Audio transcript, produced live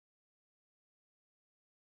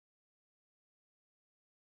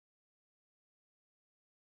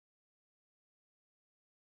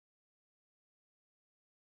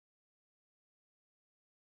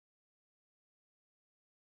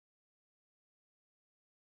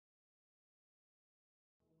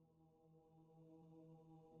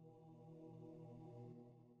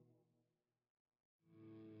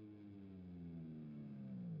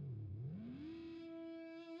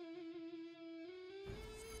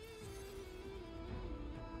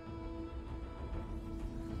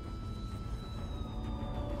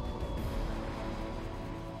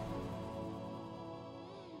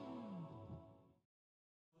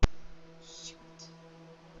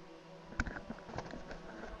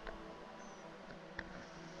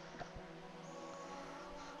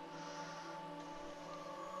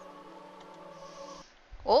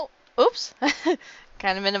Oops.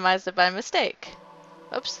 Kind of minimized it by mistake.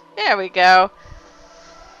 Oops. There we go.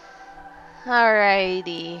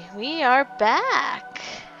 Alrighty. We are back.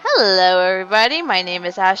 Hello, everybody. My name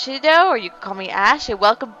is Ashido, or you can call me Ash, and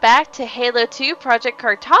welcome back to Halo 2 Project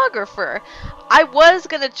Cartographer. I was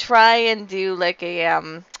gonna try and do like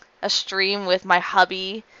a stream with my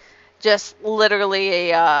hubby, just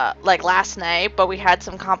literally like last night, but we had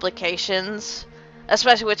some complications,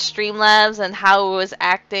 especially with Streamlabs and how it was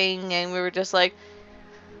acting, and we were just like,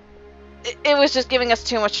 it was just giving us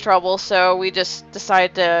too much trouble, so we just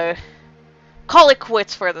decided to call it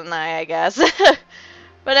quits for the night, I guess.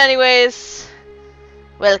 But anyways,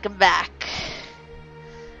 welcome back.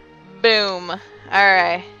 Boom.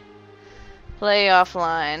 Alright. Play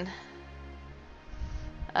offline.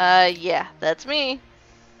 Yeah, that's me.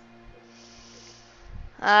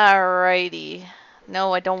 Alrighty.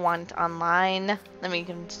 No, I don't want online. Let me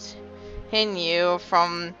continue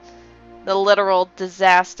from the literal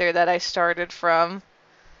disaster that I started from.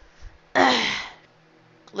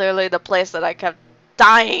 Literally the place that I kept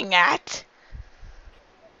dying at.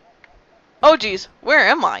 Oh geez, where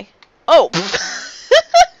am I? Oh!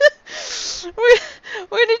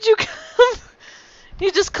 where did you come?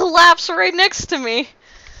 You just collapsed right next to me.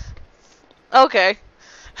 Okay.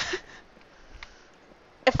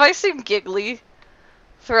 If I seem giggly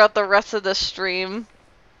throughout the rest of the stream,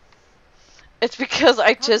 it's because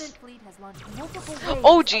I just...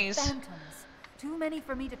 Oh jeez. Too many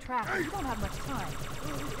for me to track. You don't have much time.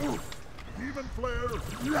 Even flare.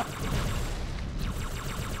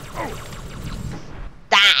 Oh.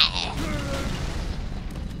 Die.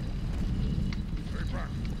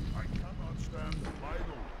 I cannot stand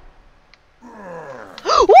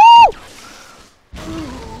Woo!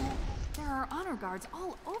 There are honor guards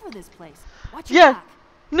all over this place. Watch your back.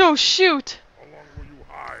 No, shoot. How long will you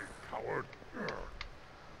hide, coward?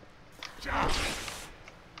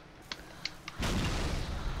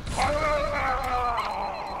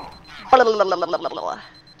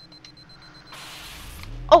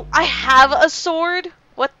 Oh, I have a sword?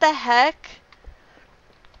 What the heck?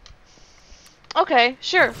 Okay,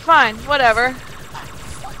 sure, fine, whatever.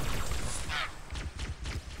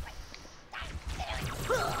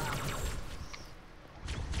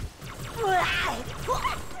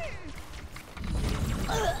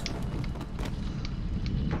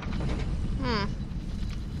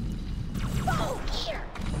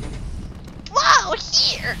 Whoa,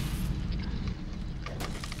 here!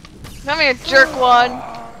 Come here, jerkwad.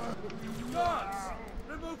 Guards!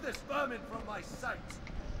 Remove this vermin from my sight!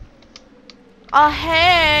 Oh,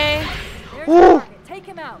 hey! There's the target. Take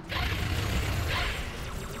him out.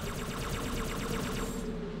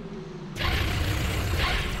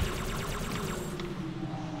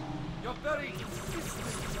 Your very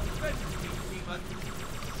existence offends me, demon!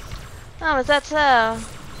 Oh, is that so?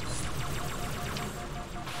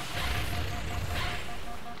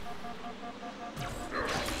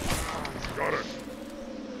 Got it.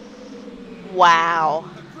 Wow.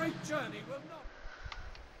 A great journey will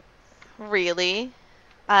not... Really?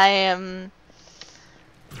 I am...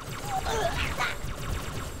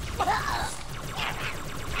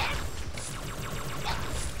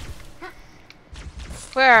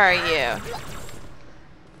 Where are you?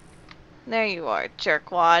 There you are,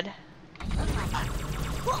 jerkwad.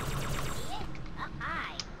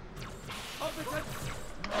 Competent!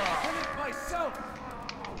 Kill it myself!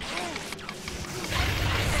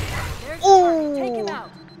 There's the target. Take him Ooh. out.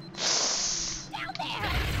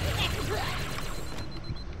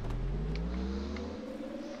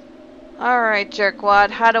 Alright,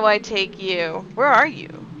 jerkwad, how do I take you? Where are you?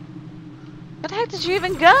 Where the heck did you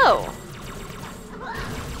even go?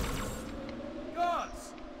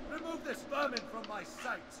 Guards! Remove this vermin from my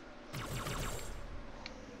sight!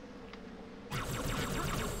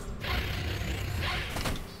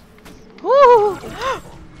 Woo!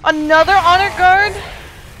 Another honor guard?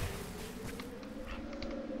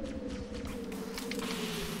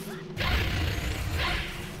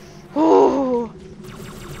 Ooh.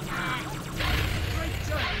 Great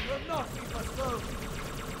journey will not be postponed!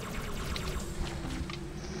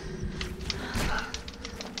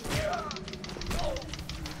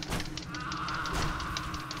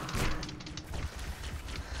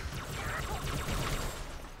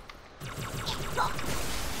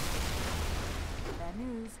 Bad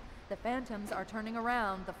news. The Phantoms are turning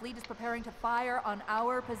around. The fleet is preparing to fire on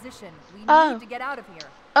our position. We need to get out of here.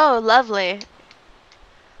 Oh, lovely.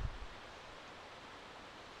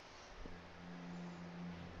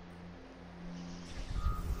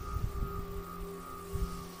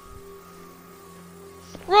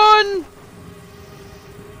 Run!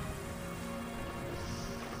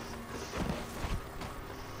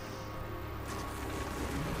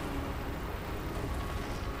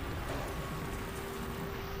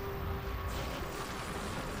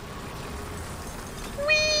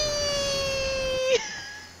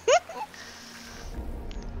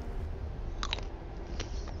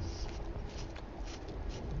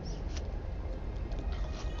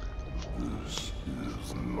 This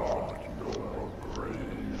is not your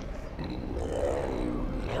grave.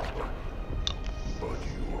 But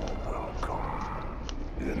you are welcome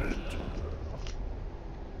in it.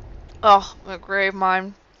 Oh, my grave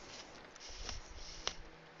mine.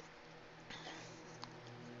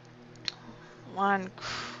 One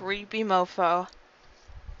creepy mofo.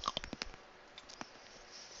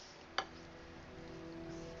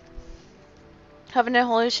 Heaven and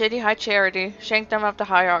holy city, high charity. Shank them up to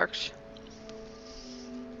hierarchs.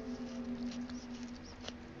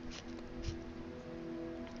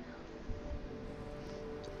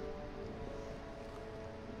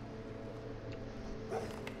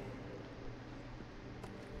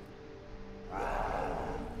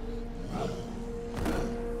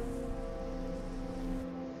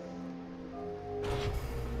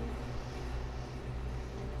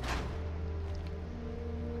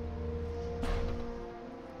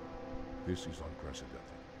 This is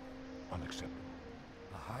unprecedented. Unacceptable.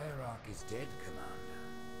 The Hierarch is dead, Commander.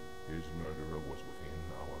 His murderer was within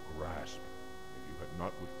our grasp. If you had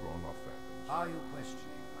not withdrawn our phantoms... Are you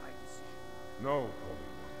questioning my decision? No,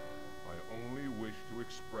 Holy One. I only wish to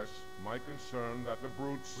express my concern that the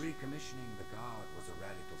brutes... Recommissioning the Guard was a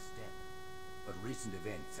radical step. But recent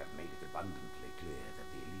events have made it abundantly clear that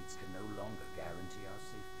the elites can no longer guarantee our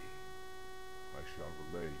safety. I shall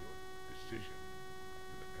relay your decision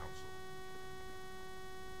to the Council.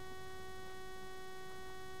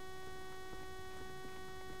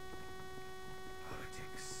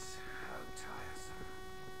 Politics, how tiresome.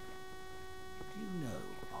 Do you know,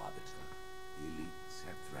 Arbiter, the elites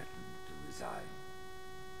have threatened to resign,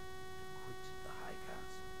 to quit the High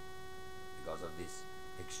Council, because of this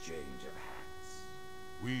exchange of hats.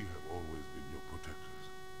 We have always been your protectors.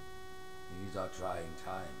 These are trying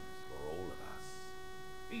times for all of us.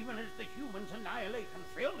 Even as the humans' annihilation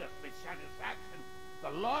filled us with satisfaction,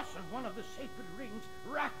 the loss of one of the sacred rings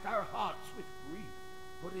racked our hearts with grief.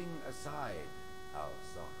 Putting aside our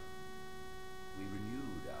sorrow, we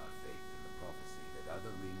renewed our faith in the prophecy that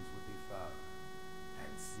other rings would be found,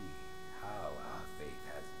 and see how our faith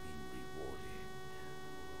has been rewarded.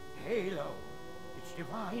 Halo, its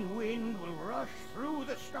divine wind will rush through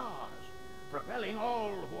the stars, propelling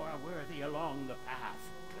all who are worthy along the path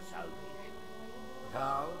to salvation. But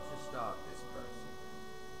how to start this person?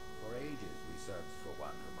 For ages we searched for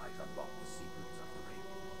one who might unlock the secrets of the ring.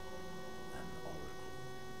 An oracle.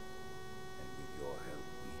 And with your help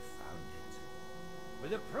we found it.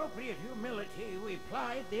 With appropriate humility, we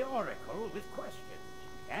plied the oracle with questions,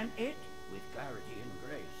 and it, with clarity and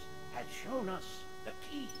grace, had shown us the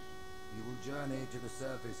key. You will journey to the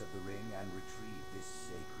surface of the ring and retrieve this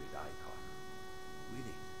sacred icon. With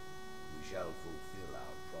it, we shall fulfill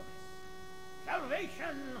our promise.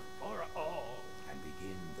 Salvation for all. And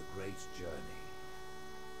begin the great journey.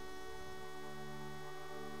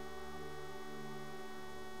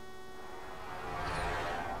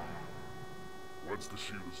 Once the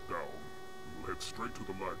shield is down, we will head straight to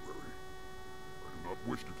the library. I do not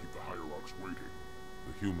wish to keep the Hierarchs waiting.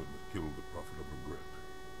 The human that killed the Prophet of Regret.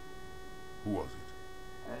 Who was it?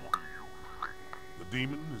 Who do you think? The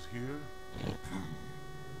demon is here?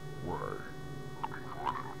 Why? Looking for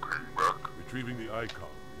a little payback? Retrieving the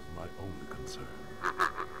icon is my only concern.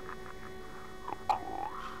 Of course.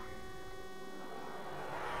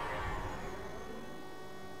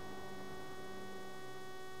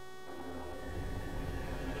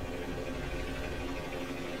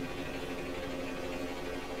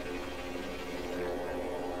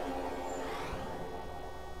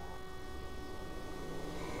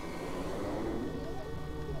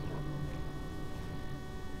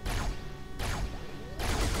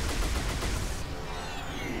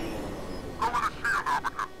 Over the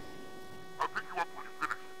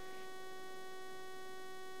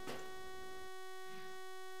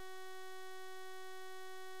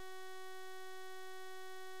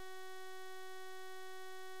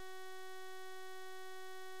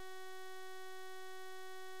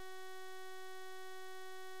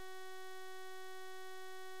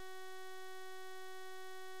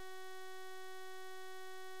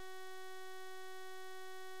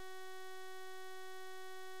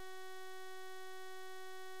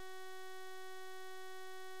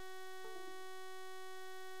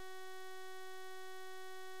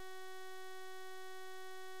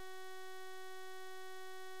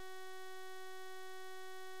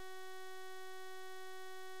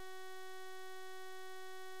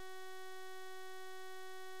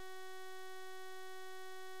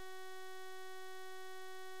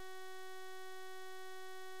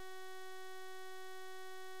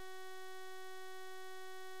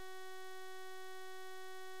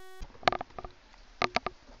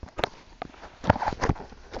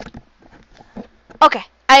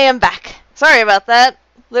I am back. Sorry about that.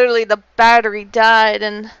 Literally, the battery died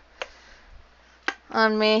and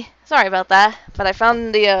on me. Sorry about that. But I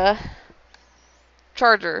found the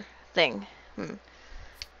charger thing.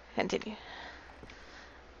 Continue.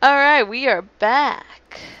 Alright, we are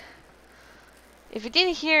back. If you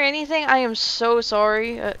didn't hear anything, I am so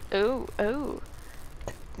sorry. Oh.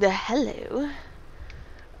 Hello.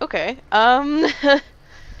 Okay.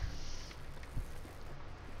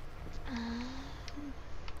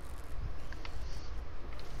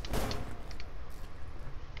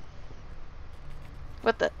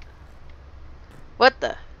 What the? What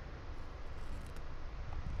the?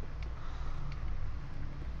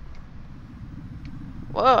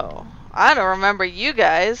 Whoa. I don't remember you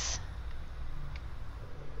guys.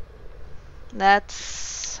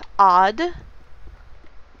 That's odd.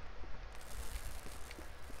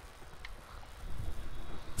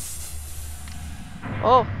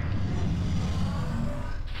 Oh.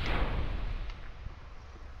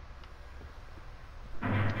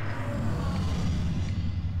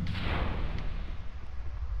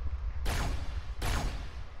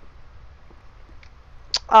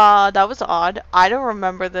 That was odd. I don't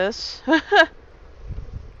remember this.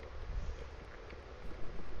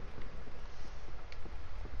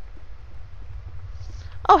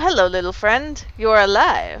 Oh, hello, little friend. You're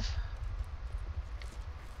alive.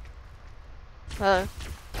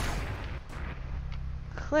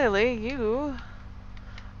 Clearly you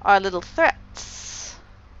are little threats.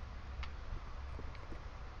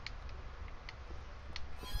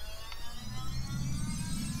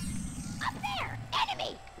 Up there!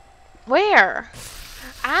 Enemy! Where?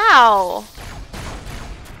 Ow!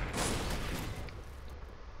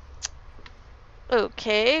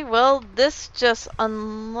 Okay, well, this just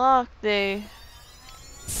unlocked a...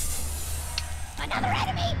 Another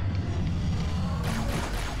enemy!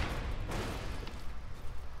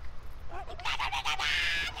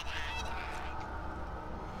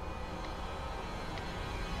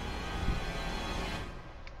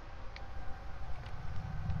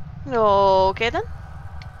 Okay then.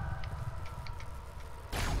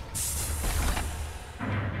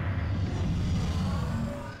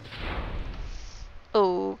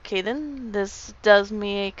 Okay then, this does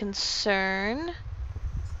me a concern.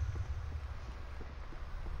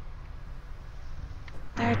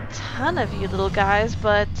 There are a ton of you little guys,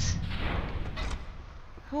 but...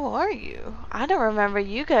 Who are you? I don't remember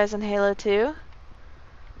you guys in Halo 2.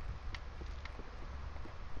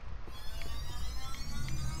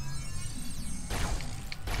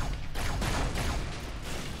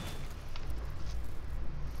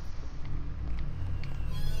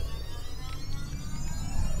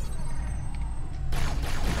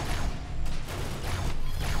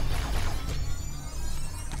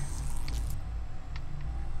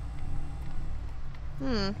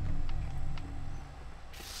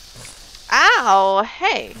 Ow!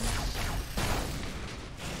 Hey!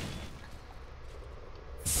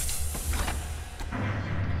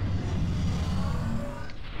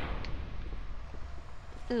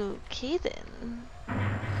 Okay then.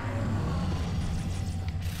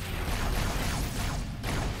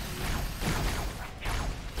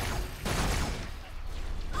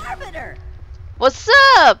 Arbiter! What's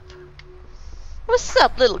up? What's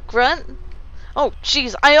up, little grunt? Oh,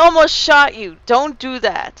 jeez, I almost shot you. Don't do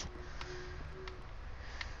that.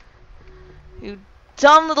 You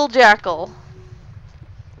dumb little jackal.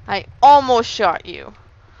 I almost shot you.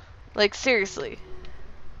 Like, seriously.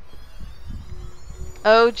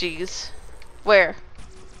 Oh, jeez. Where?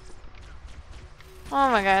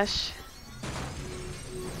 Oh my gosh.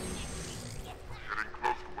 Getting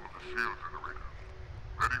close to one of the shield generators.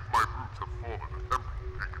 Many of my troops have fallen and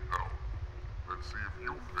everything taken down. Let's see if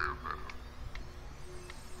you fare better.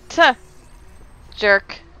 Tuh. Jerk.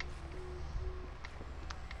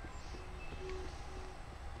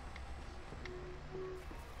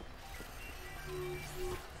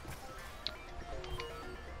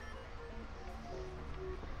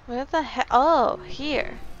 Where the heck? Oh,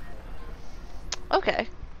 here. Okay.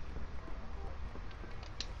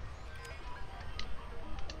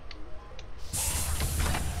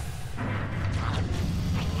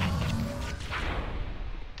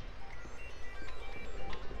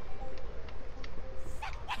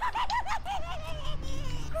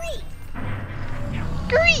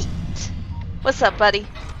 Great! What's up, buddy?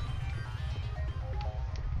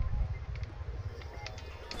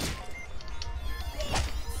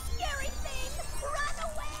 Scary thing! Run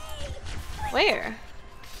away! Where?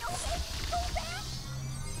 Go back!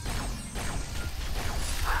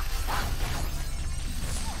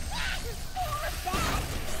 More bad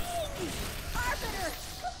things! Arbiter!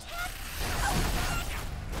 Protect! Go back!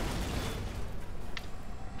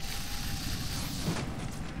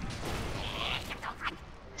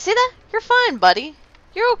 See that? You're fine, buddy.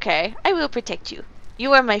 You're okay. I will protect you.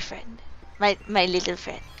 You are my friend. My little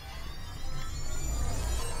friend.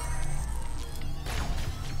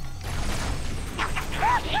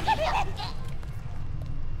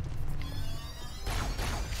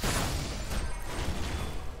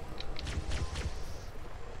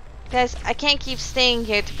 Guys, I can't keep staying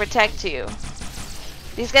here to protect you.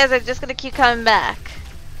 These guys are just gonna keep coming back.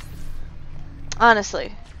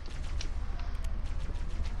 Honestly.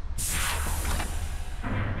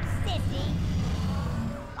 Sissy.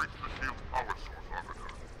 Reach the shield's power source, Arbiter.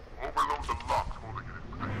 Overload the locks holding it in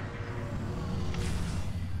place.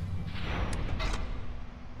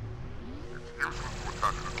 It's useless to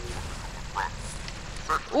attach it to the front,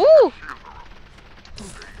 especially Ooh! if shields are up. Stay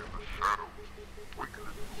in the shadows. Weaken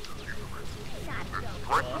it to see the risk. Not Then so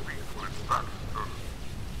strike the quick. beast when its back is turned.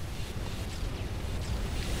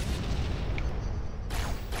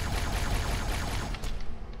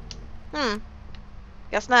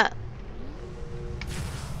 Guess not.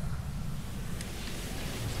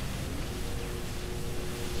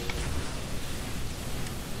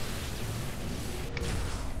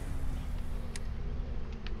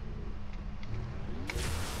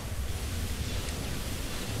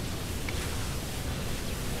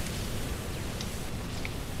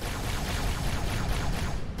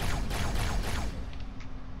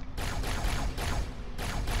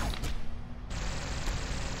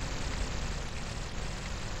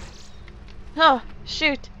 Oh,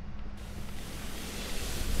 shoot.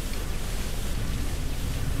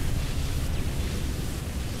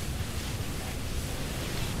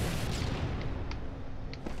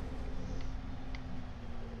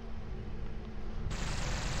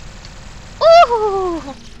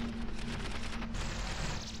 Ooh!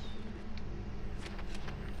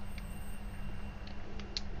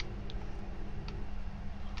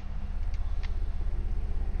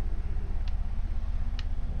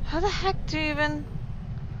 How the heck do you even...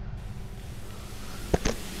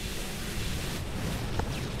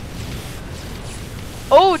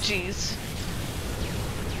 Oh, jeez.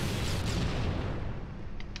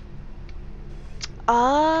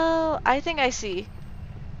 Oh, I think I see.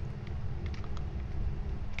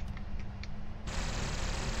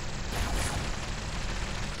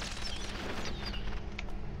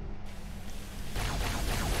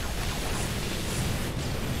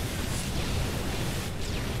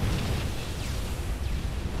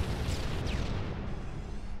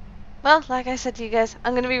 Well, like I said to you guys,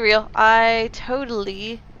 I'm gonna be real. I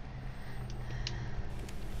totally...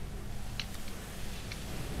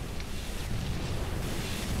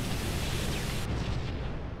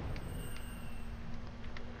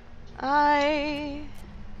 I...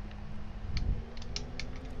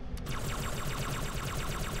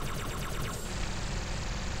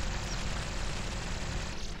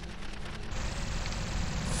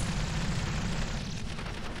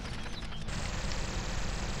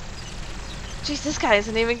 Jeez, this guy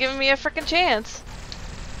isn't even giving me a freaking chance.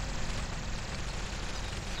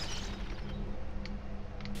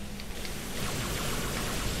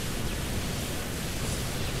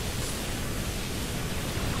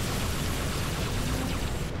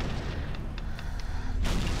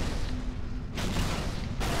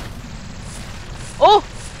 Oh!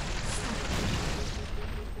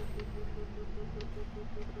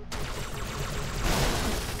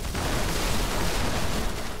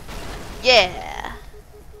 Yeah!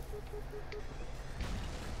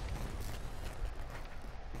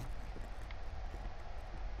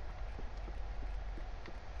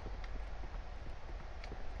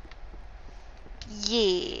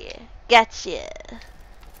 Yeah! Gotcha!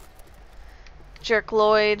 Jerk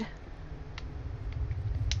Lloyd.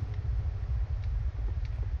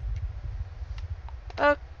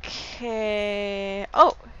 Okay.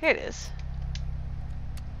 Oh, here it is.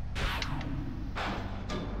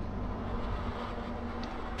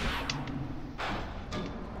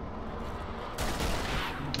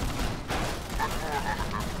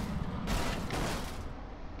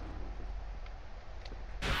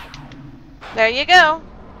 There you go.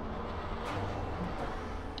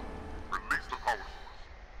 Release the power source.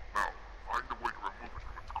 Now, find a way to remove it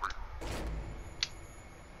from its cradle.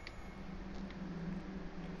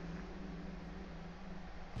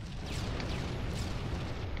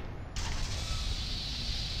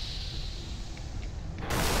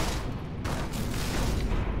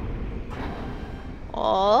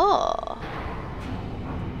 Oh.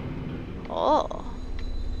 Oh.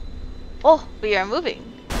 Oh, we are moving.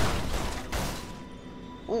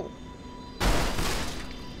 Ooh.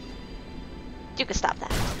 You can stop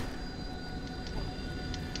that.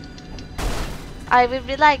 I would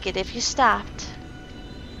really like it if you stopped.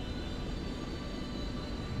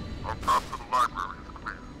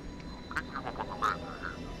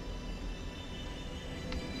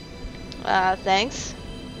 Thanks.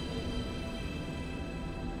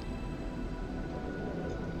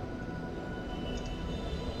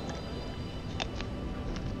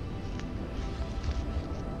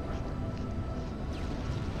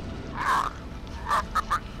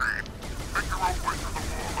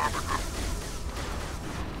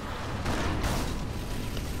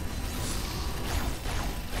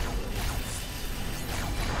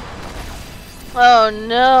 Oh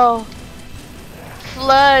no!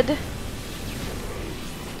 Flood!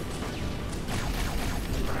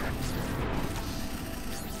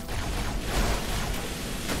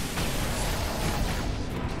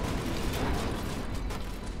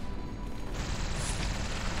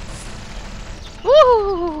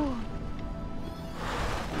 Woo!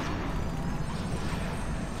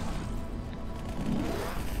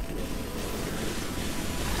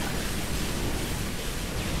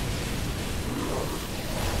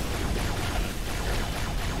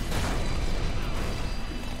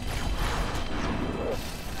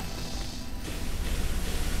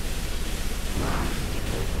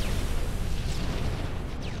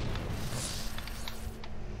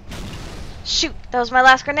 Shoot, that was my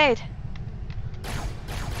last grenade.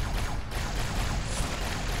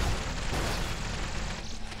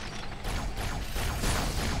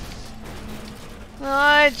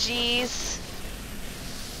 Oh, jeez.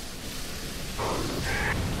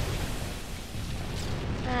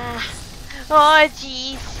 Ah. Oh,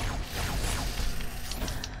 jeez.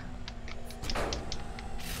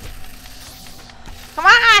 Come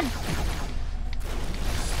on!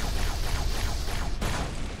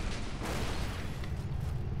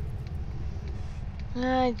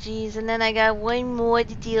 Oh, jeez, and then I got one more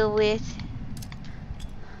to deal with.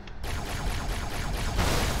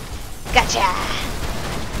 Gotcha!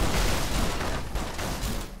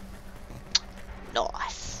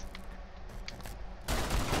 Nice.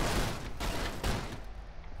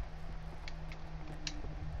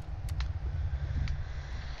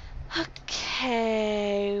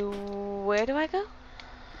 Okay, where do I go?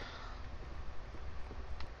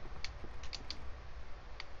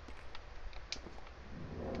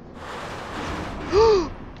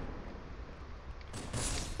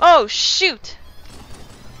 Oh, shoot!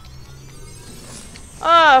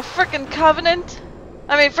 Ah, frickin' Covenant.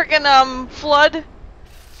 I mean, frickin' Flood.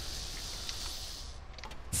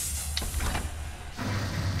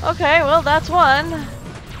 Okay, well, that's one.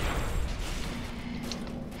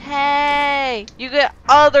 Hey! You get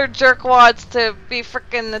other jerkwads to be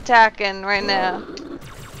frickin' attacking right now.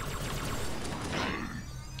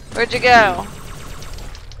 Where'd you go?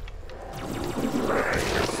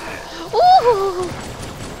 Ooh!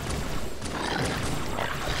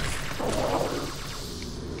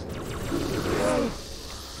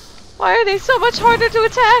 Why are they so much harder to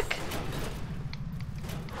attack?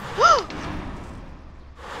 Oh!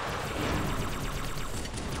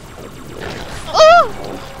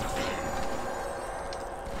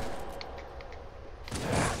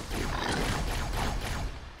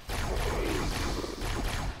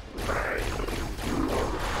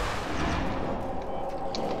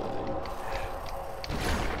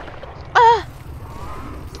 Ah!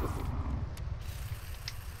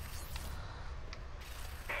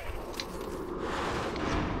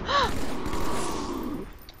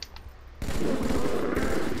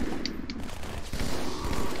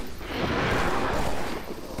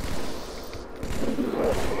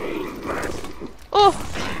 Oh!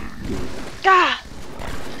 Gah!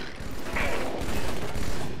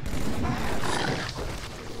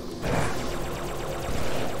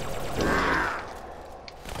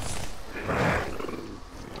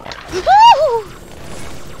 Woo!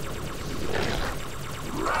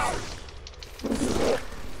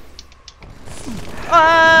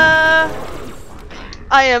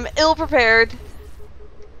 I am ill prepared.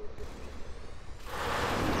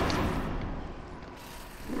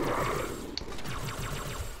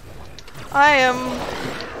 I am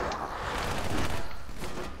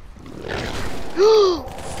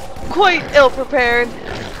quite ill prepared.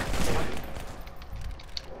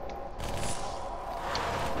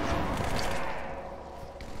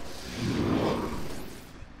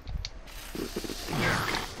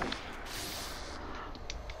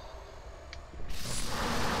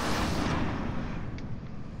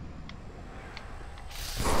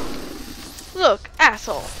 Look,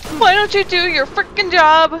 asshole, why don't you do your frickin'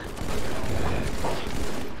 job?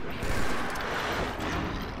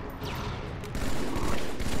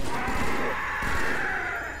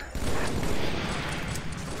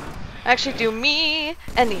 Actually do me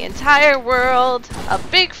and the entire world a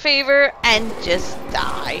big favor and just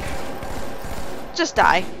die. Just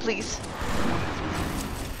die, please.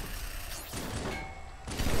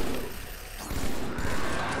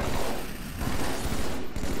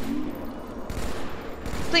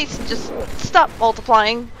 Please, just stop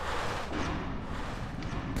multiplying.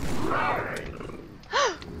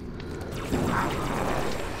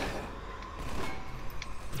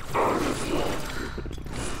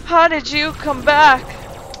 How did you come back?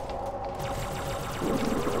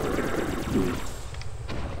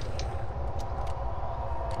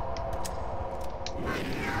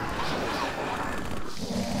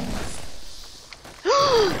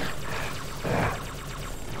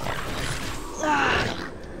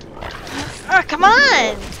 Come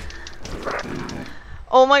on!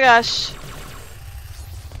 Oh my gosh.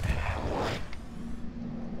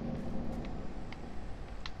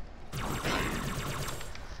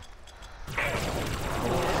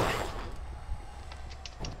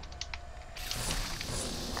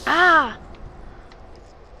 Ah!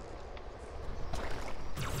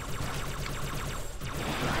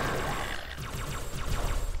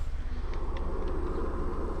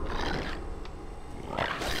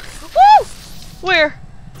 Woo! Where?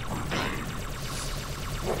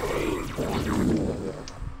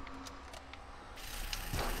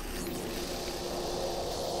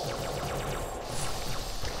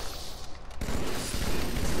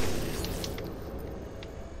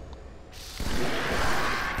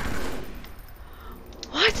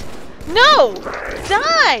 What? No!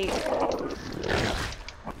 Die!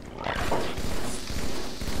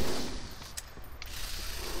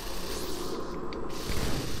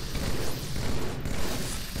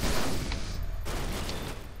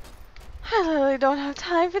 I literally don't have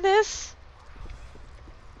time for this.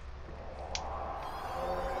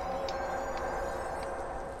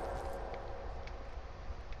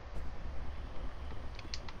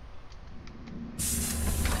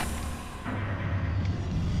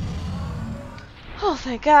 Oh,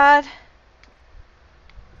 thank God.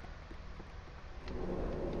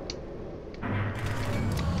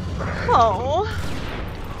 Oh.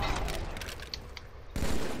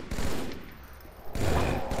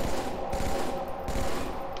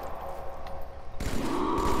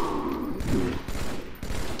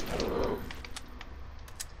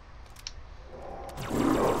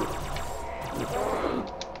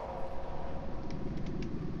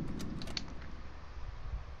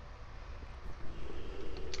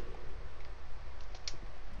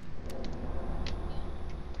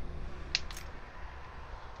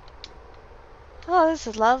 Oh, this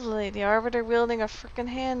is lovely. The Arbiter wielding a frickin'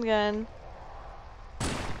 handgun.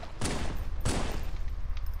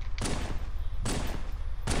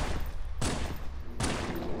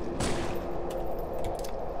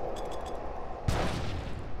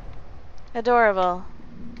 Adorable.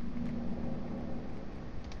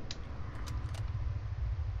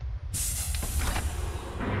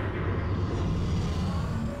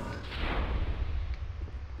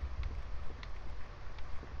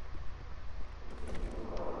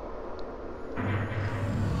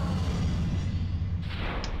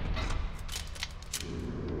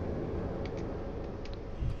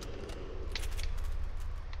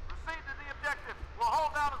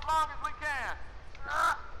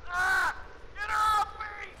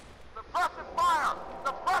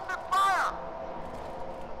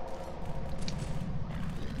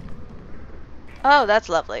 Oh, that's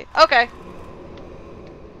lovely. Okay.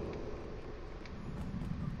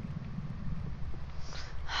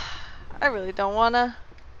 I really don't wanna.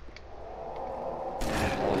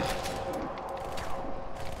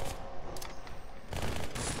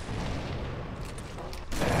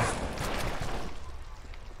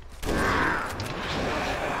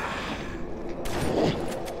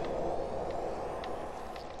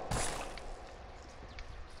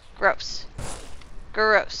 Gross.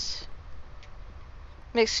 Gross.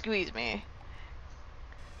 Excuse me.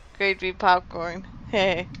 Great popcorn.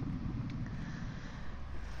 Hey.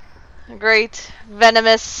 Great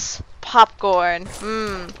venomous popcorn.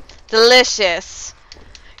 Mmm. Delicious.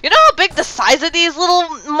 You know how big the size of these little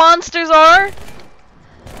monsters are?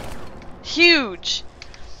 Huge.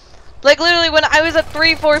 Like literally when I was at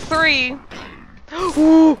 343.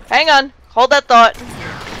 Ooh, hang on. Hold that thought.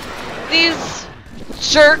 These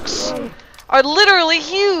jerks are literally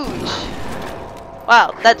huge.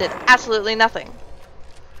 Wow, that did absolutely nothing.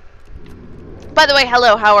 By the way,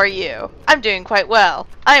 hello, how are you? I'm doing quite well.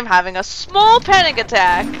 I am having a small panic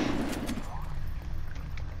attack.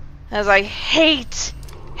 As I hate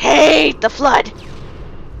the flood.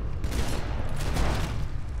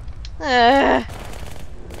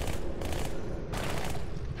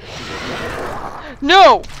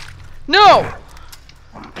 No! No!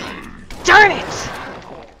 Darn it!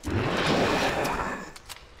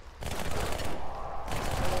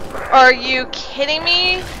 Are you kidding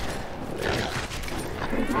me?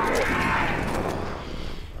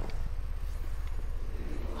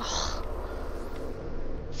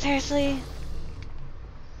 Seriously?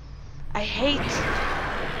 I hate.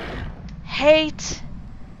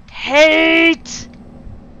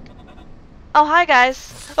 Oh, hi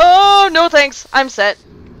guys. Oh, no thanks. I'm set.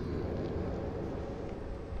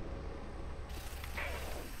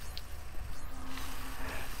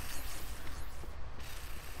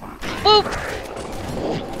 Boop.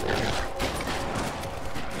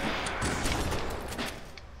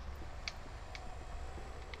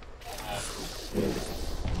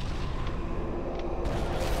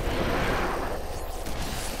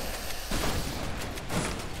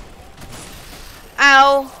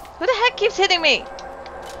 Ow. Who the heck keeps hitting me?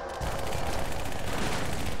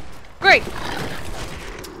 Great.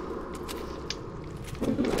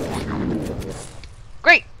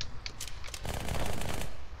 Great.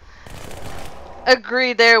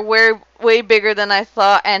 Agree, they're way bigger than I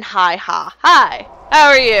thought. And hi. How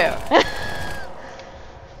are you?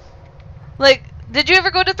 Like, did you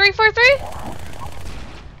ever go to 343?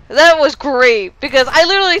 That was great because I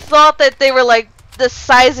literally thought that they were like the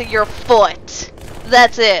size of your foot.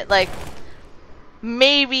 That's it. Like,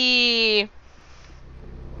 maybe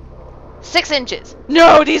 6 inches.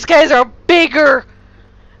 No, these guys are bigger.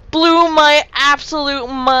 Blew my absolute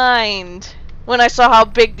mind when I saw how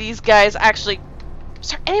big these guys actually.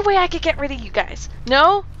 Is there any way I could get rid of you guys?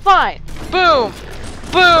 No? Fine. Boom.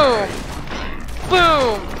 Boom.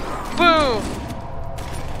 Boom. Boom.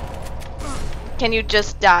 Can you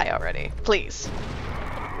just die already? Please.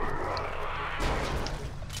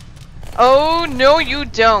 Oh, no you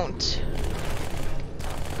don't.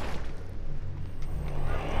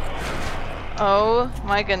 Oh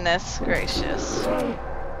my goodness gracious.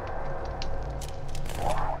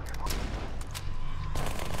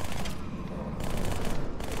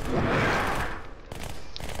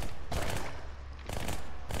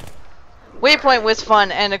 Waypoint was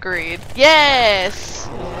fun and agreed. Yes!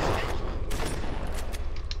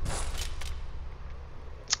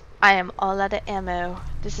 I am all out of ammo.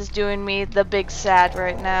 This is doing me the big sad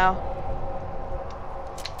right now.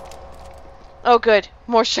 Oh good,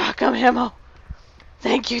 more shotgun ammo.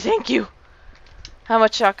 Thank you. How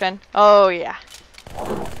much shotgun? Oh yeah.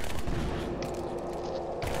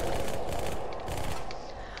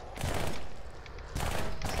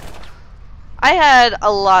 I had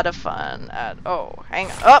a lot of fun at, oh,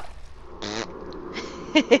 hang up.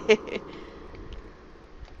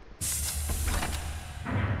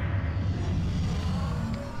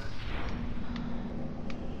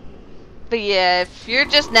 But yeah, if you're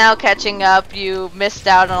just now catching up, you missed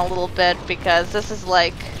out on a little bit because this is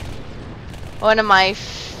like one of my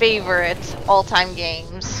favorite all-time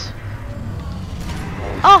games.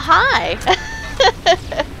 Oh, hi!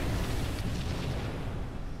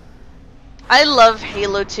 I love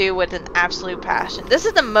Halo 2 with an absolute passion. This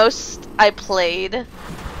is the most I played,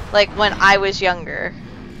 like, when I was younger.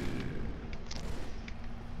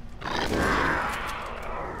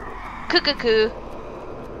 Cuckoo.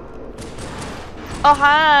 Oh,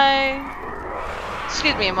 hi!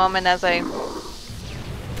 Excuse me a moment as I...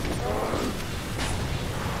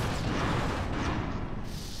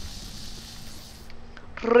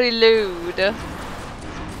 reload.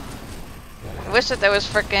 I wish that there was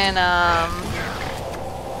frickin'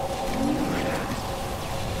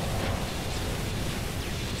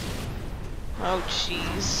 oh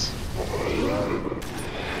jeez.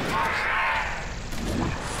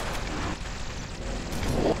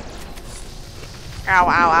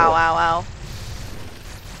 Ow.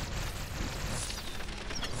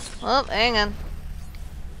 Well, hang on.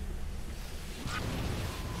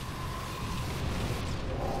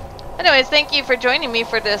 Anyways, thank you for joining me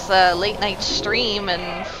for this late night stream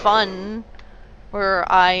and fun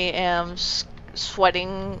where I am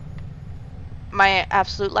sweating my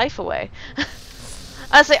absolute life away.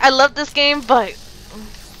 Honestly, I love this game, but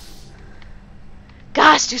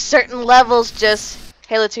gosh, do certain levels just...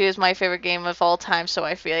 Halo 2 is my favorite game of all time, so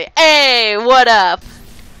I feel like, hey, what up?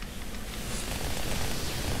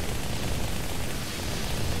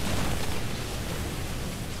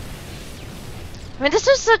 I mean, this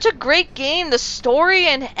is such a great game, the story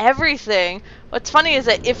and everything. What's funny is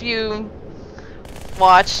that if you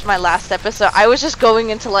watched my last episode, I was just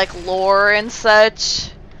going into like lore and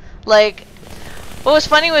such. Like, what was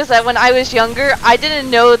funny was that when I was younger, I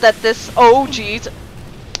didn't know that this, oh jeez.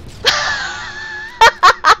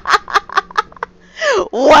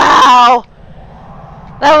 Wow!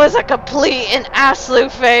 That was a complete and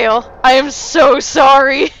absolute fail. I am so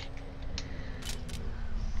sorry.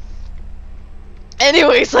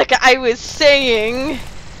 Anyways, like I was saying,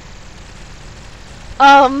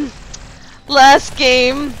 last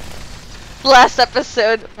game, Last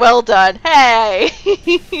episode, well done. Hey!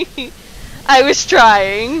 I was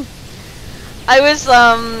trying. I was,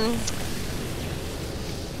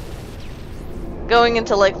 going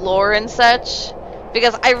into, like, lore and such.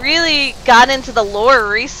 Because I really got into the lore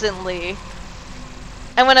recently.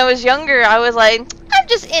 And when I was younger, I was like, I'm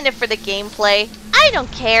just in it for the gameplay. I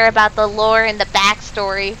don't care about the lore and the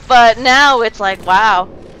backstory. But now it's like, wow.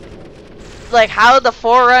 Like, how the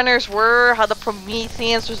Forerunners were, how the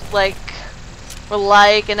Prometheans were like,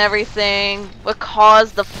 and everything. What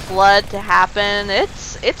caused the flood to happen.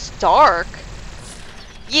 It's dark.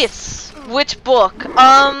 Yes. Which book?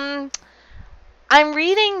 I'm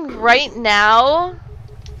reading right now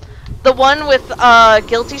the one with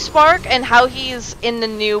Guilty Spark and how he's in the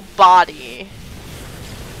new body.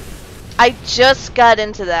 I just got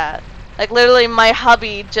into that. Like, literally, my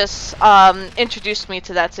hubby just introduced me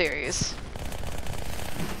to that series.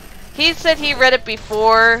 He said he read it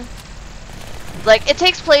before. Like, it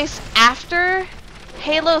takes place after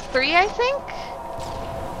Halo 3, I think?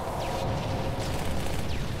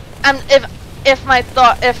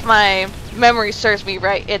 If my memory serves me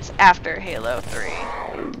right, it's after Halo 3.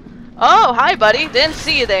 Oh, hi, buddy. Didn't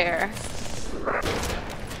see you there.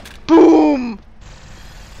 Boom!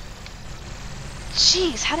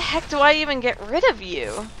 Jeez, how the heck do I even get rid of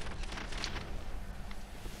you?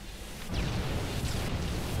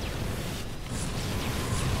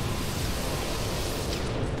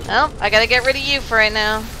 Well, I gotta get rid of you for right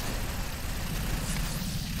now.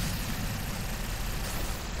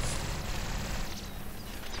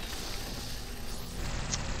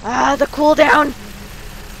 Ah, the cooldown!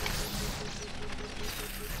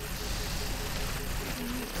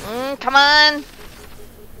 Come on!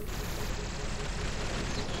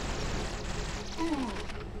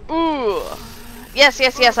 Ooh! Yes,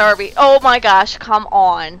 yes, yes, Arby. Oh my gosh, come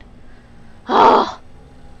on. Oh.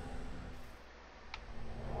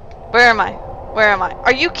 Where am I? Where am I?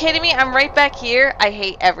 Are you kidding me? I'm right back here. I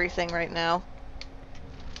hate everything right now.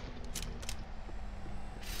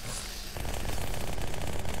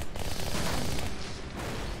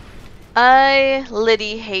 I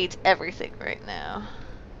Liddy hate everything right now.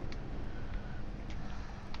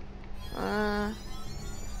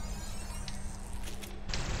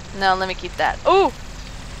 No, let me keep that. Ooh!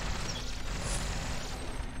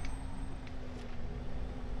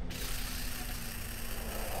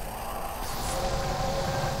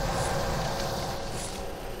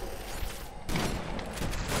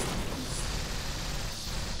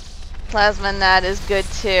 Plasma Gnat is good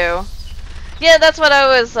too. Yeah, that's what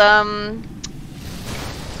I was,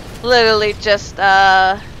 literally just,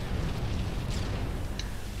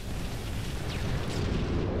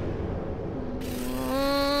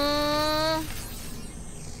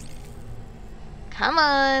 come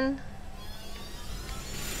on.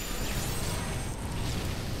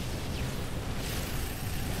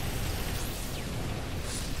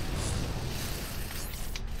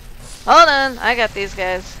 Hold on, I got these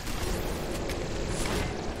guys.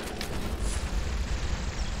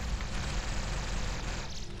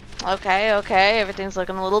 Okay, okay, everything's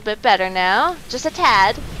looking a little bit better now. Just a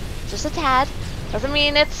tad. Just a tad. Doesn't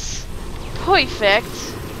mean it's perfect.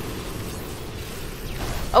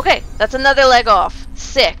 Okay, that's another leg off.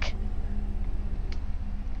 Sick.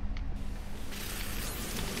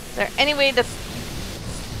 Is there any way to...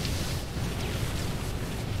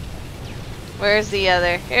 Where's the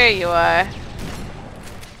other? Here you are.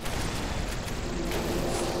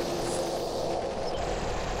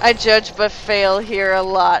 I judge but fail here a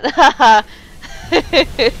lot.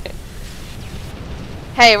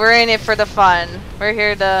 Hey, we're in it for the fun. We're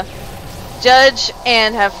here to judge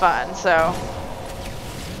and have fun, so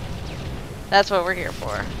that's what we're here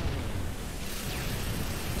for.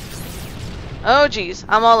 Oh geez,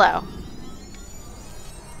 I'm all out.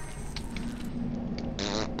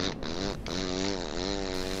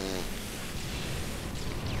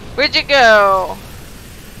 Where'd you go?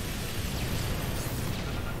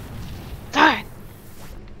 Darn!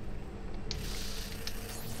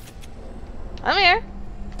 I'm here.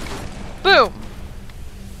 Boom!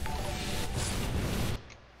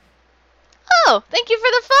 Oh, thank you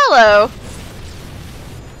for the follow!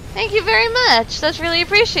 Thank you very much. That's really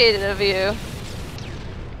appreciated of you.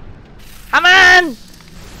 Come on!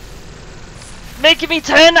 Making me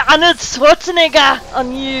turn Arnold Schwarzenegger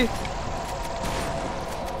on you.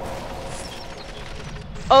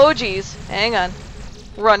 Oh geez, hang on.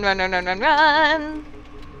 Run, run, run, run, run, run!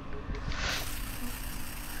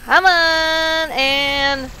 Come on,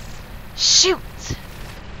 and shoot!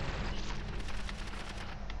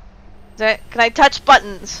 Can I touch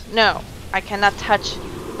buttons? No, I cannot touch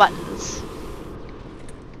buttons.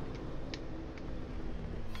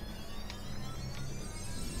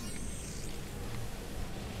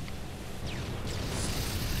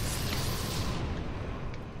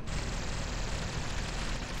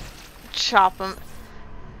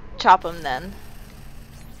 chop him then.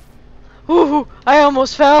 Ooh, I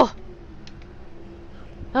almost fell.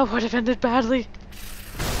 That would have ended badly.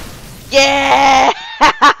 Yeah!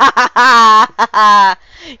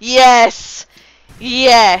 Yes!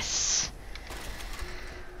 Yes!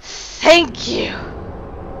 Thank you!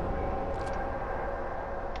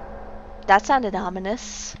 That sounded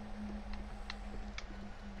ominous.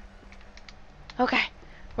 Okay,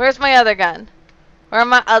 where's my other gun? Where's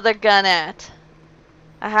my other gun at?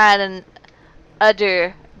 I had an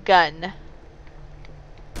other gun.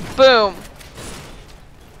 Boom!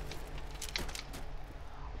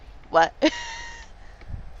 What?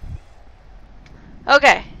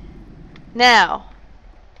 Okay. Now.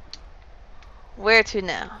 Where to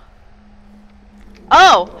now?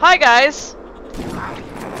 Oh! Hi guys!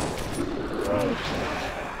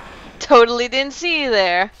 Totally didn't see you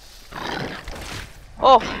there.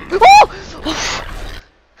 Oh! Oh!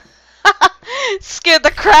 Scared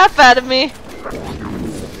the crap out of me.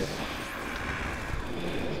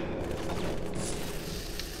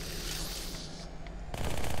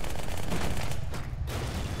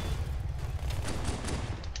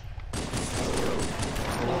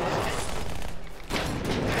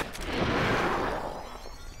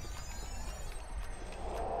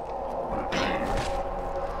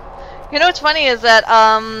 You know what's funny is that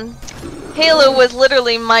Halo was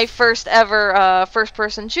literally my first ever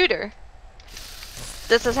first-person shooter.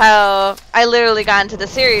 This is how I literally got into the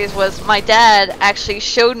series, was my dad actually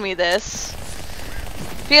showed me this.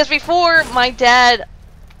 Because before, my dad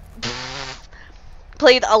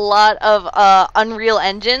played a lot of Unreal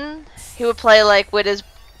Engine. He would play like with his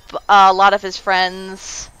a lot of his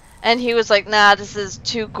friends, and he was like, nah, this is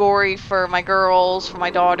too gory for my girls, for my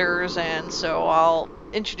daughters, and so I'll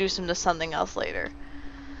introduce him to something else later.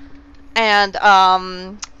 And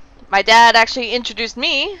my dad actually introduced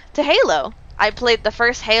me to Halo. I played the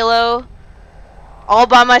first Halo all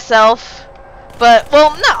by myself, but,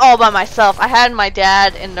 well, not all by myself. I had my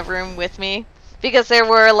dad in the room with me, because there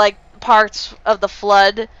were like parts of the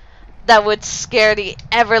flood that would scare the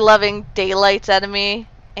ever-loving daylights out of me,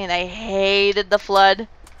 and I hated the flood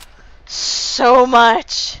so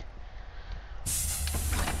much.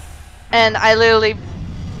 And I literally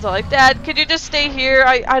was like, Dad, could you just stay here?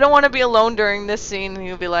 I don't want to be alone during this scene. And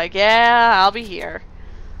he'll be like, yeah, I'll be here.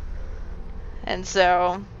 And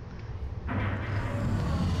so,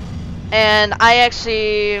 and I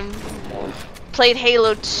actually played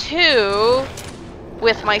Halo 2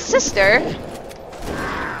 with my sister.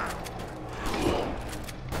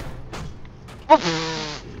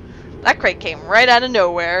 That crate came right out of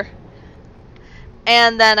nowhere.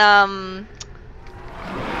 And then,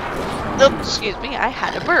 oops, excuse me, I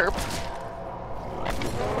had a burp.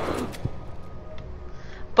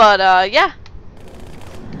 But, yeah.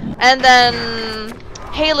 And then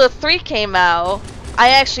Halo 3 came out. I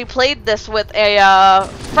actually played this with a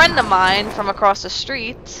friend of mine from across the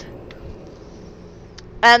street.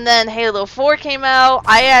 And then Halo 4 came out.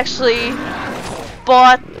 I actually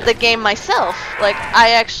bought the game myself. Like,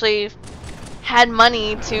 I actually had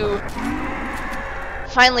money to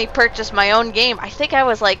finally purchase my own game. I think I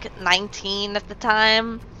was like 19 at the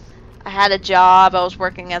time. I had a job. I was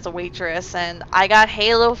working as a waitress, and I got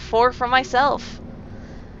Halo 4 for myself.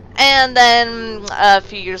 And then a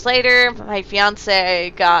few years later, my fiance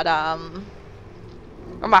got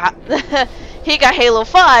he got Halo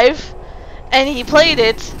 5, and he played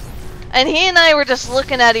it, and he and I were just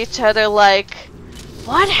looking at each other like,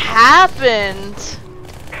 what happened?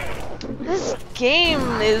 This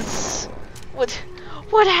game is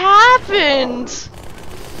what happened?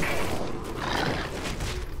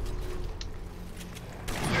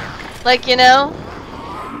 Like, you know,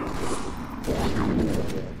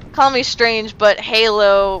 call me strange, but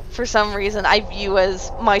Halo, for some reason, I view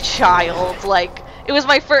as my child. Like, it was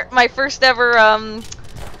my first ever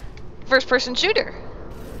first-person shooter.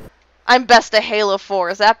 I'm best at Halo 4.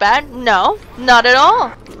 Is that bad? No, not at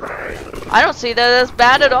all. I don't see that as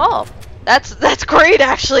bad at all. That's great,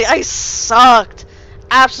 actually. I sucked.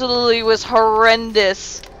 Absolutely was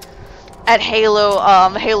horrendous at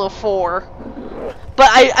Halo 4. But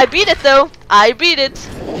I beat it though. I beat it.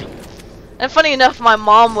 And funny enough, my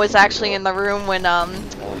mom was actually in the room when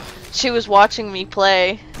she was watching me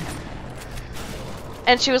play.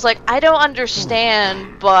 And she was like, I don't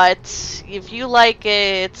understand, but if you like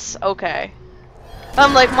it, it's okay.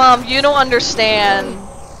 I'm like, Mom, you don't understand.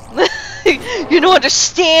 You don't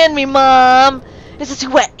understand me, Mom. This is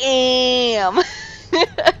who I am.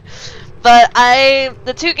 But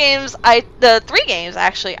the three games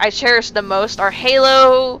actually I cherish the most are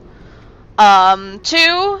Halo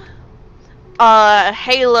 2,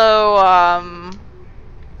 Halo,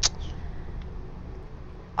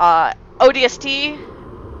 ODST,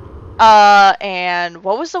 and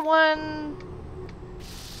what was the one?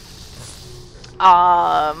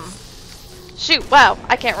 Shoot, wow,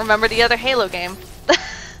 I can't remember the other Halo game.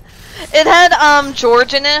 It had,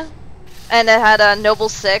 George in it, and it had, Noble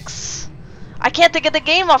 6. I can't think of the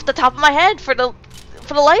game off the top of my head for the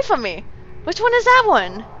life of me. Which one is that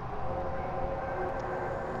one?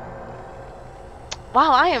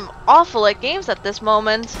 Wow, I am awful at games at this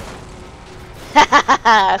moment. Sneak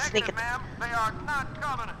it. Ma'am, they are not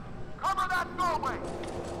Covenant. Cover that doorway.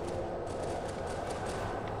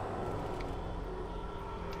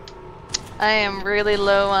 I am really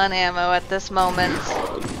low on ammo at this moment.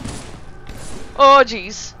 Oh,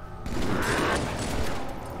 jeez.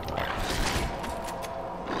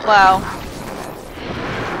 Wow.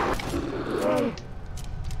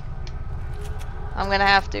 I'm gonna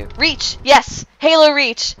have to. Reach! Yes! Halo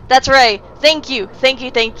Reach! That's right! Thank you! Thank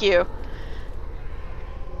you, thank you!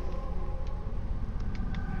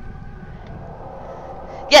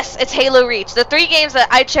 Yes, it's Halo Reach. The 3 games that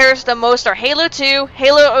I cherish the most are Halo 2,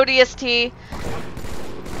 Halo ODST,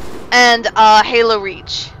 and Halo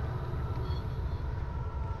Reach.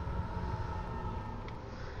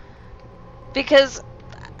 Because,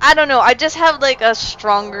 I don't know, I just have like a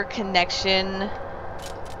stronger connection.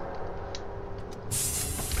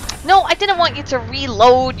 No, I didn't want you to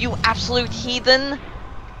reload, you absolute heathen.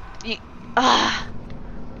 You,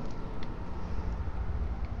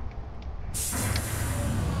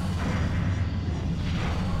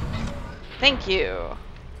 Thank you.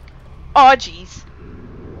 Oh, jeez.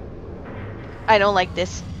 I don't like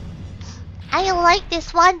this. I don't like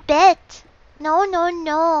this one bit. No, no,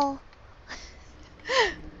 no.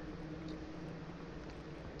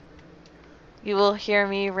 You will hear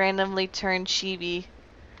me randomly turn chibi.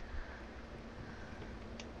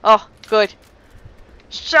 Oh, good.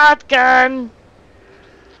 Shotgun!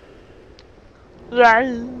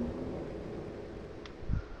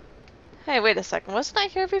 Hey, wait a second. Wasn't I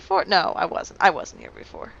here before? No, I wasn't. I wasn't here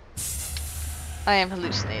before. I am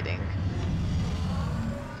hallucinating.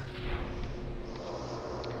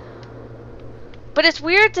 But it's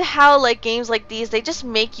weird to how, like, games like these, they just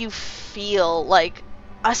make you feel, like,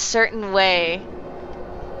 a certain way.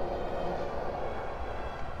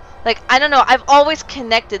 Like, I don't know, I've always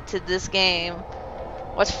connected to this game.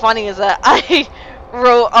 What's funny is that I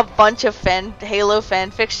wrote a bunch of Halo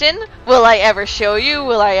fan fiction. Will I ever show you?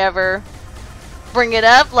 Will I ever bring it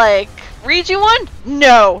up? Like, read you one?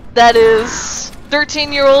 No, that is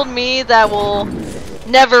 13-year-old me that will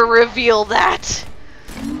never reveal that.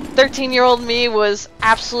 13-year-old me was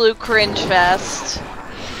absolute cringe fest.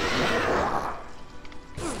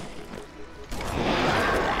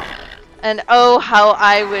 And oh, how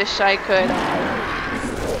I wish I could.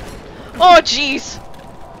 Oh, jeez.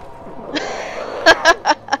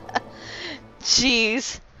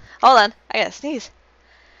 Jeez. Hold on, I gotta sneeze.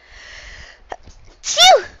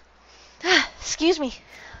 Phew! Excuse me.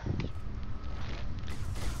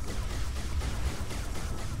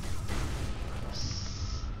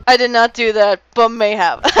 I did not do that, but may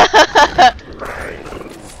have.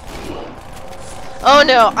 Oh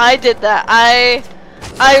no, I did that.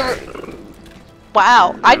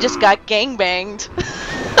 Wow, I just got gangbanged.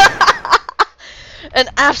 An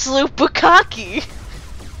absolute bukkake.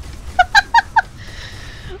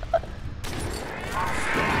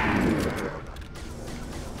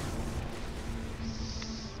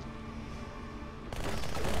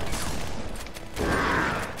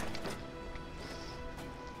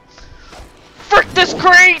 Frick this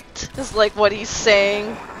crate! Is like what he's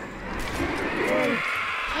saying.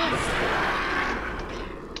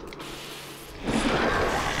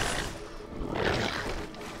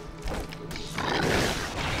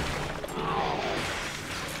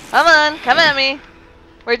 Come on, come at me.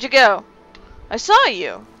 Where'd you go? I saw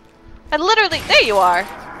you. I literally, there you are.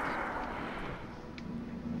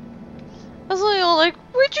 I was like,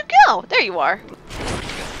 where'd you go? There you are.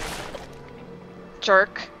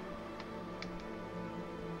 Jerk.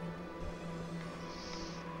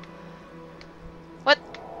 What?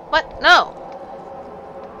 What? No.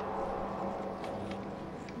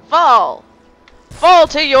 Fall. Fall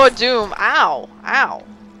to your doom. Ow. Ow.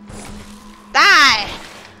 Die!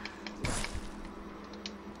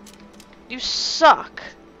 You suck.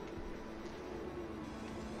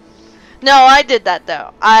 No, I did that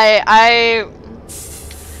though. I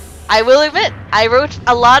will admit, I wrote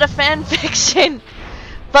a lot of fan fiction,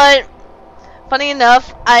 but funny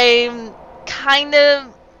enough, I kind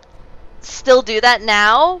of still do that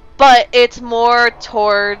now, but it's more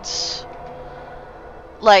towards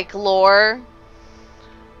like lore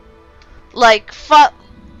Like,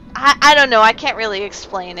 I don't know, I can't really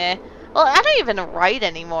explain it. Well, I don't even write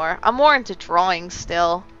anymore. I'm more into drawing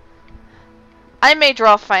still. I may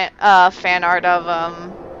draw fan art of,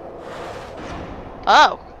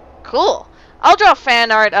 oh, cool. I'll draw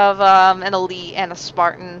fan art of, an elite and a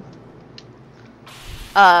Spartan,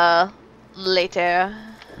 later.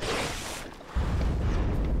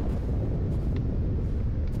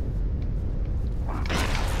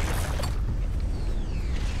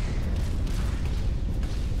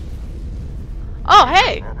 Oh,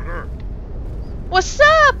 hey! Arbiter, What's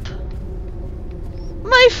up?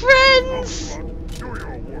 My friends! do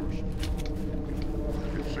your worst.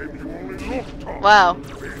 It seems you only look tough. Wow.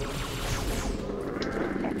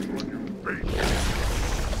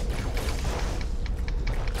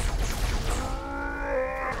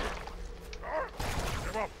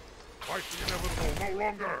 Give up. Fight the inevitable no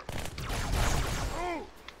longer.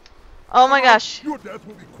 Oh my gosh. Your death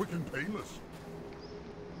will be quick and painless.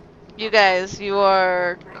 You guys, you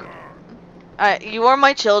are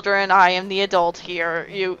my children. I am the adult here.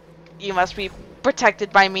 You must be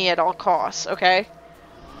protected by me at all costs, okay?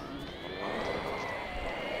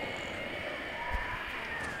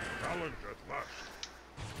 Challenge at last.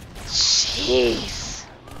 Jeez.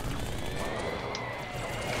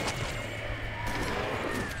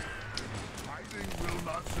 Hiding will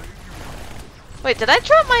not save you. Wait, did I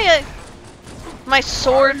drop my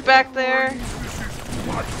sword back there? This is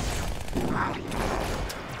too much.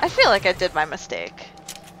 I feel like I did my mistake.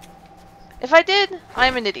 If I did,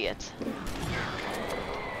 I'm an idiot.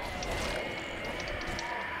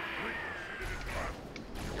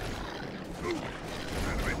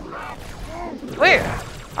 Where?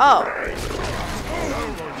 Oh.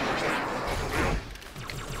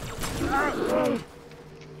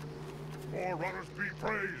 Forerunners be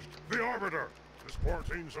praised. The Arbiter. This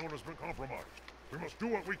quarantine zone has been compromised. We must do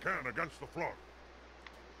what we can against the flood.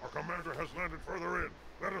 Our commander has landed further in.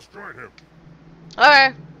 Let us join him.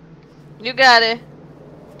 Alright. You got it.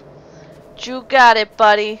 You got it,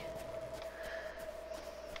 buddy.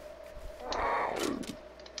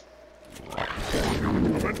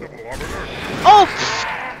 Commendable, Arbiter. Oh!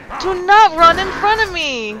 Pfft, do not run in front of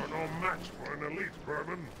me! You're no match for an elite,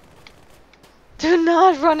 Bourbon. Do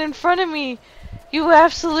not run in front of me! You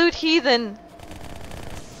absolute heathen!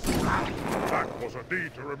 That was a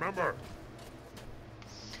deed to remember.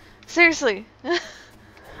 Seriously.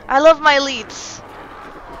 I love my elites.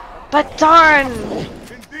 But darn!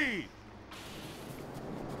 Indeed.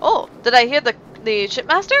 Oh, did I hear the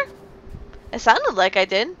shipmaster? It sounded like I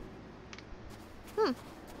did.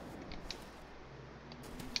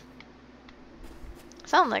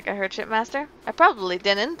 Sound like I heard shipmaster. I probably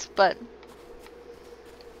didn't, but...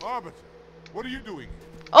 Arbiter, what are you doing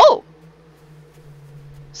here? Oh!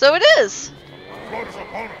 So it is! The flood is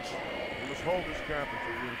upon us. We must hold this camp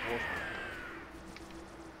until reinforcements.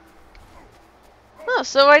 Oh,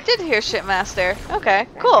 so I did hear shipmaster. Okay,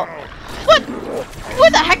 cool. What?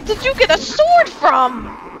 Where the heck did you get a sword from?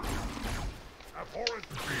 Abhorrent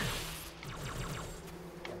beast.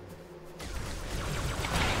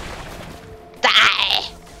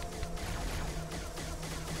 Die!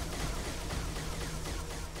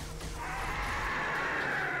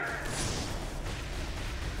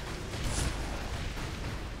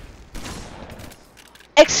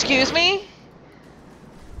 Excuse me?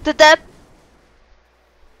 Did that...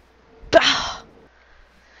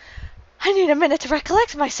 I need a minute to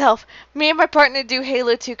recollect myself. Me and my partner do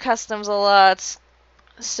Halo 2 customs a lot.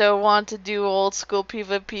 So want to do old school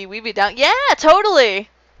PvP. We be down. Yeah, totally.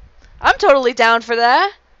 I'm totally down for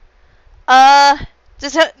that.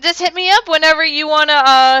 Just hit me up whenever you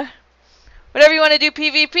wanna do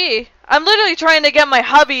PvP. I'm literally trying to get my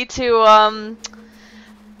hubby to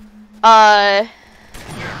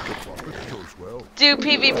do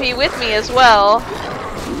PvP with me as well.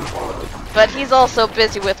 But he's also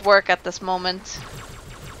busy with work at this moment.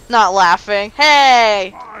 Not laughing.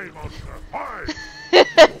 Hey! Hi, monster. Hi.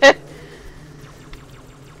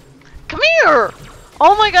 Come here!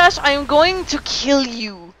 Oh my gosh, I am going to kill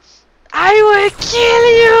you. I will kill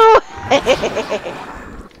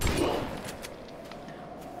you!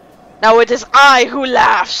 Now it is I who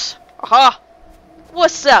laughs. Aha!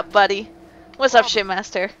 What's up, buddy? What's up,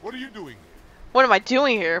 shipmaster? What are you doing here? What am I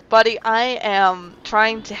doing here, buddy? I am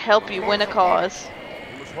trying to help you win a cause.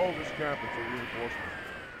 We must hold this camp until reinforcements.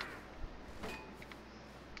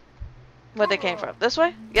 Where they came from? This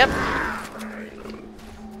way? Yep.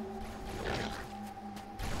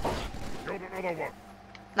 Killed another one.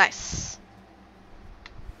 Nice.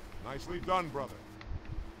 Nicely done, brother.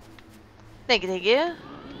 Thank you, thank you.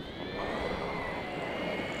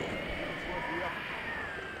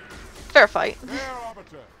 Fair fight. There,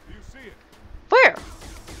 Arbiter. Do you see it? Where?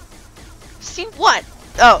 See what?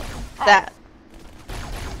 Oh, that.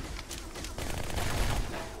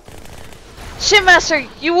 Shipmaster,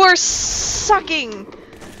 you were sucking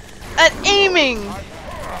at aiming.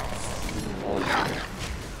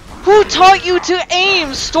 Who taught you to aim,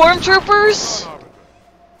 stormtroopers?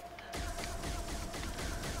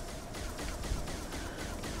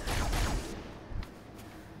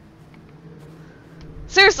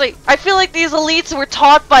 Seriously, I feel like these elites were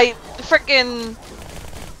taught by frickin'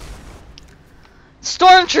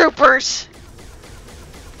 stormtroopers.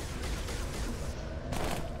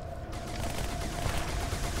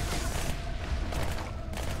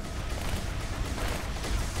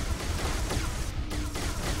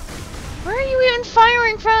 Where are you even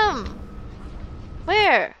firing from?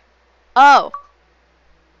 Where? Oh.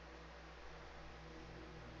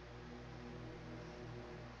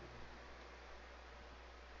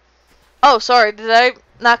 Oh, sorry. Did I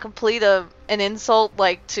not complete an insult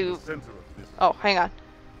like to? Oh, hang on. A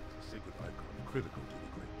sacred icon critical to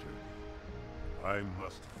the great journey. I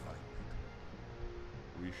must find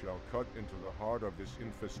it. We shall cut into the heart of this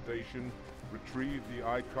infestation, retrieve the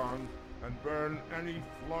icon, and burn any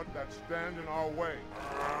flood that stand in our way.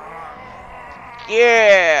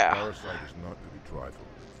 Yeah. Parasite is not to be trifled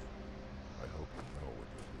with. I hope you know what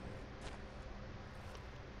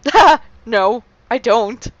you're doing. No, I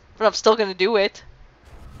don't. But I'm still gonna do it.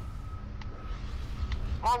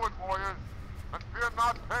 Forward, warriors, and fear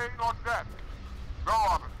not pain or death. Go,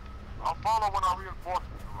 Arbiter. I'll follow when our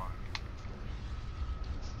reinforcements arrive.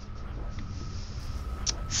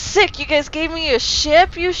 Sick, you guys gave me a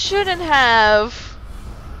ship? You shouldn't have.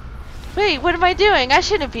 Wait, what am I doing? I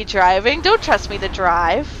shouldn't be driving. Don't trust me to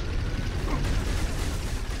drive.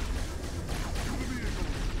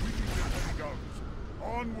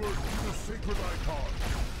 Onward to the sacred icon.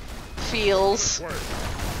 Feels. I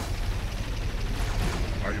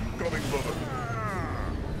am coming, brother.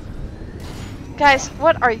 Guys,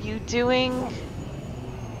 what are you doing?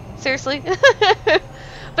 Seriously?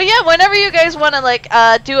 But yeah, whenever you guys want to like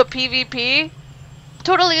do a PvP,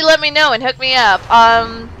 totally let me know and hook me up.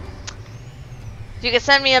 You can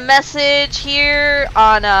send me a message here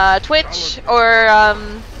on Twitch or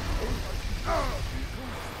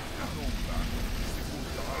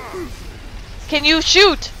can you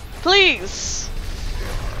shoot, please?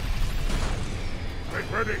 Get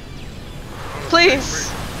ready. Please.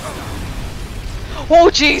 Oh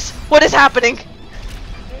jeez, what is happening?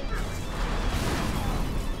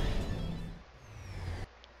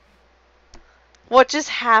 What just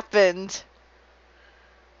happened?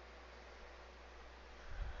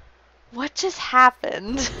 What just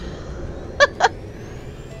happened?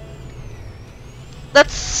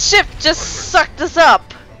 That ship just sucked us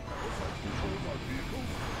up.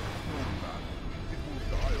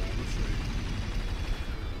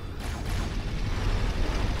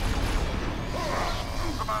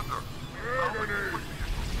 Commander,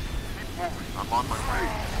 keep moving. I'm on my way.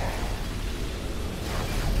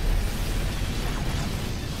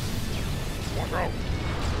 Watch out.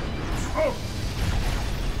 Oh.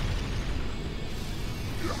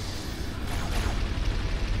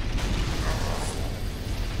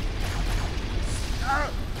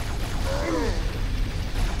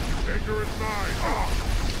 Danger is nigh.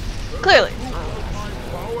 Clearly.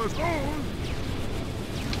 Power zone.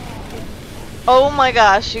 Oh my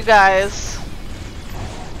gosh, you guys.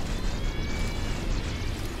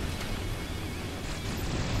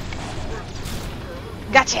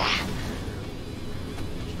 Gotcha.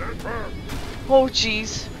 Stand firm. Oh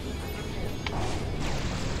jeez.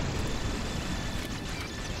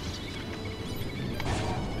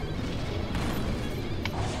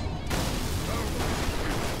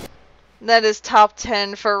 That is top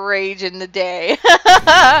 10 for rage in the day.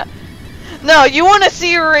 No, you want to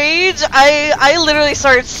see rage? I literally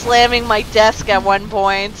started slamming my desk at one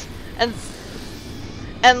point and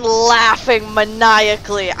laughing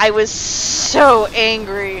maniacally. I was so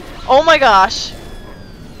angry. Oh my gosh.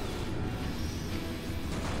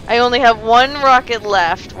 I only have one rocket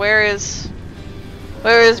left. Where is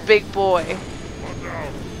Big Boy?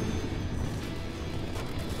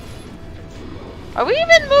 Are we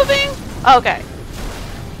even moving? Okay.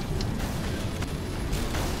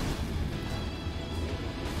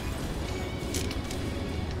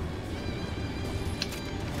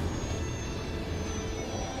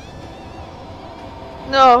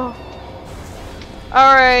 No.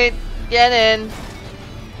 Alright, get in.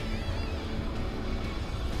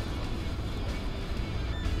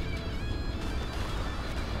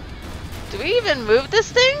 Do we even move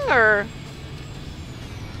this thing, or?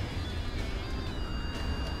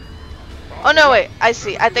 Oh no, wait. I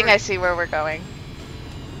see. I think I see where we're going.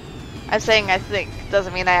 I'm saying I think.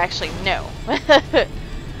 Doesn't mean I actually know.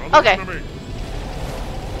 Okay.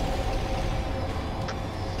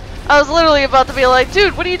 I was literally about to be like,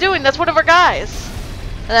 dude, what are you doing? That's one of our guys.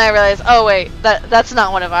 And then I realized, oh wait, that's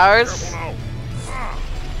not one of ours.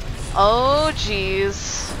 Oh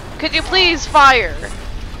jeez. Could you please fire?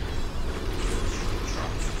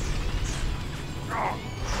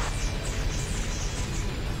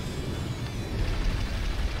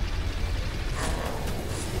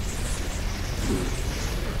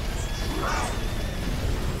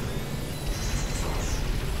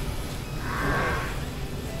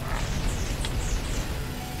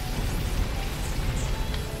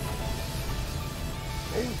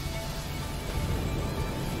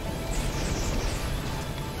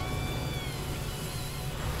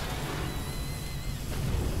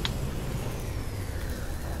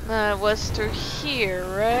 It was through here,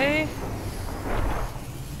 right?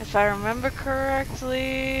 If I remember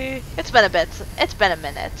correctly. It's been a bit. It's been a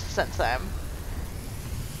minute since I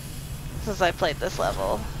played this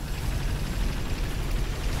level.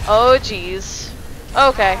 Oh jeez.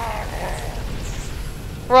 Okay.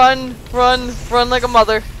 Run, run, run like a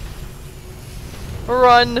mother.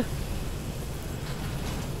 Run.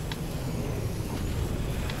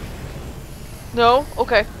 No?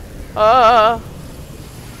 Okay.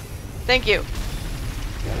 Thank you.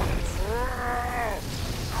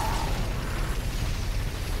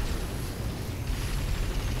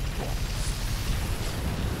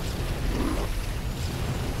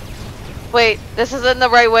 Wait, this isn't the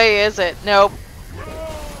right way, is it? Nope.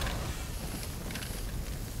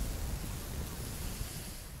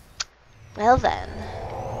 Well then.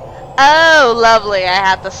 Oh, lovely. I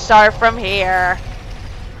have to start from here.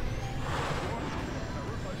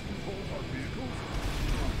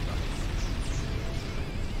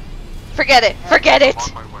 Forget it. Forget it.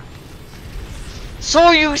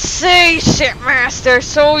 So you say, Shipmaster.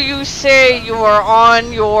 So you say you are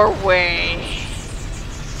on your way.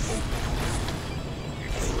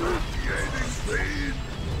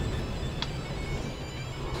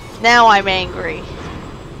 Now I'm angry.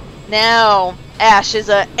 Now Ash is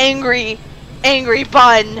a angry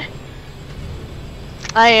bun.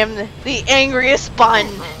 I am the angriest bun.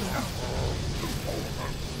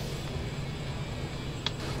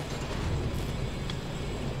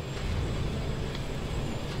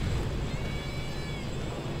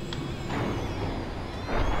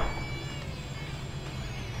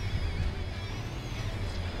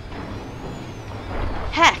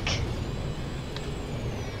 Heck.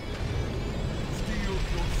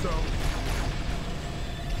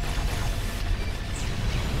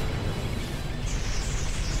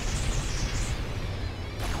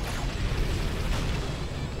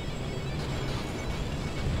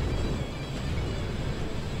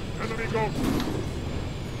 Enemy go.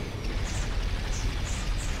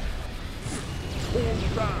 Hold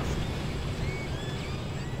fast.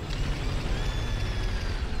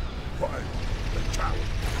 Fight the tower.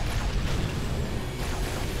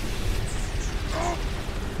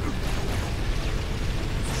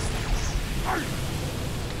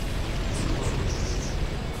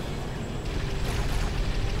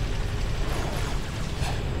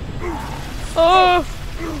 Oh!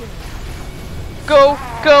 Go,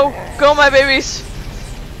 go, go, my babies!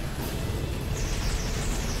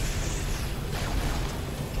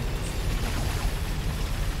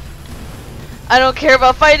 I don't care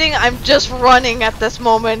about fighting, I'm just running at this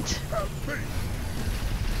moment.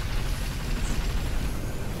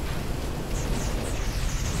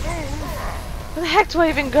 Where the heck do I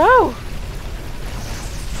even go?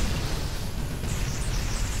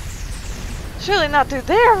 Surely not through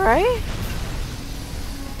there, right?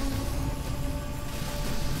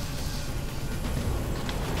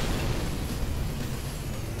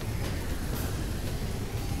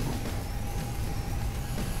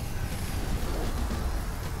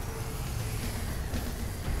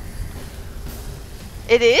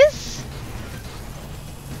 It is?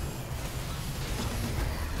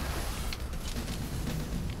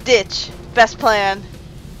 Ditch. Best plan.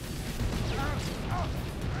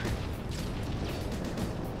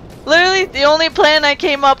 Literally, the only plan I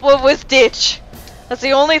came up with was ditch. That's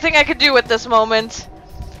the only thing I could do at this moment.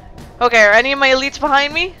 Okay, are any of my elites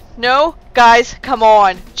behind me? No? Guys, come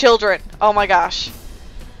on. Children. Oh my gosh.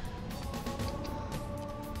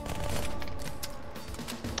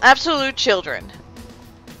 Absolute children.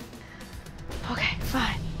 Okay,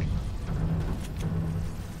 fine.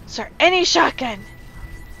 Sir, any shotgun.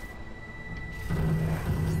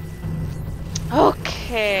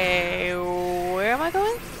 Okay, where am I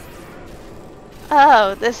going?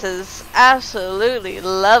 Oh, this is absolutely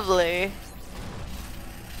lovely.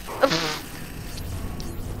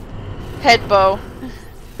 Head bow.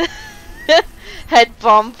 Head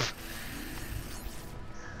bump.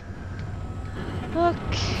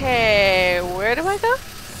 Okay, where do I go?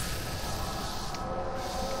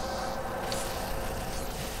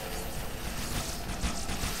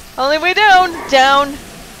 Only way down! Down!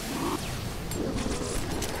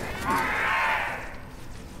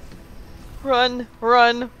 Run,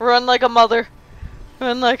 run, run like a mother.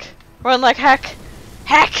 Run like heck.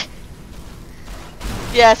 Heck!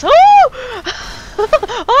 Yes. Woo!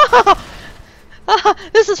 Oh!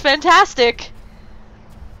 This is fantastic.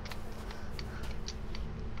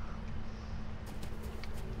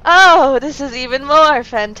 Oh, this is even more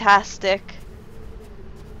fantastic.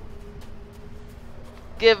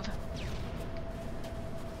 Give.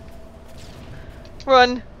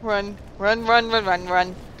 Run, run, run, run, run, run,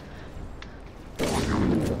 run.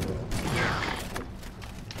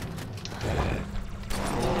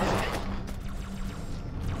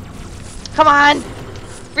 Come on!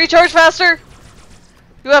 Recharge faster!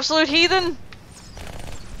 You absolute heathen!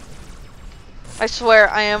 I swear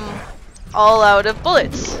I am all out of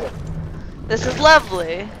bullets. This is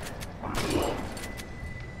lovely.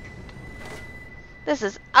 This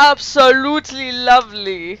is absolutely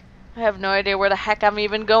lovely. I have no idea where the heck I'm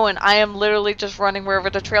even going. I am literally just running wherever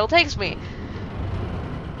the trail takes me.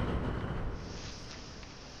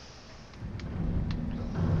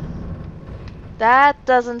 That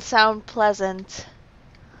doesn't sound pleasant.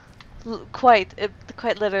 Quite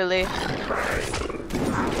literally.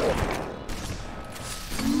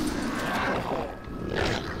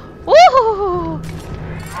 Woohoo!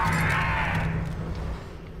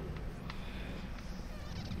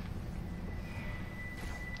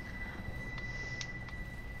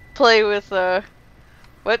 Play with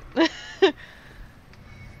what?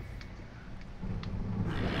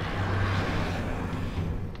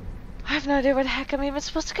 I have no idea where the heck I'm even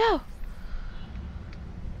supposed to go.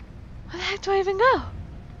 Where the heck do I even go?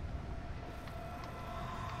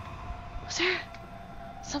 Was there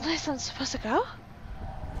someplace I'm supposed to go?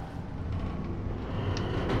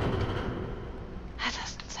 That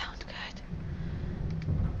doesn't sound good.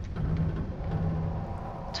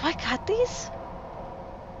 Do I cut these?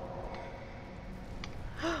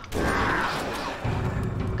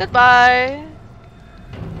 Goodbye.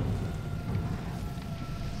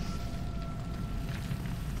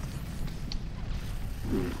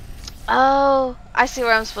 Oh, I see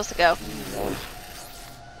where I'm supposed to go.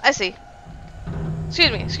 I see.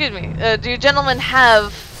 Excuse me. Do you gentlemen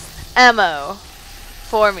have ammo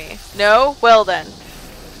for me? No? Well then.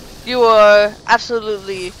 You are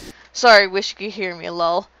absolutely sorry, wish you could hear me,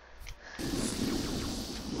 lol.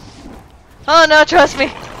 Oh no, trust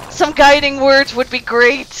me. Some guiding words would be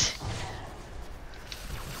great.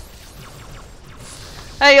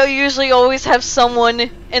 I usually always have someone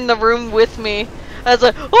in the room with me. I was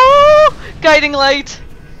like, oh, guiding light.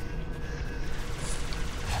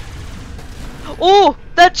 Oh,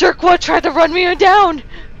 that jerkwad tried to run me down.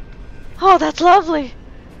 Oh, that's lovely.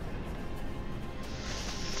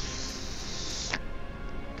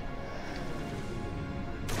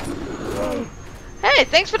 Hey,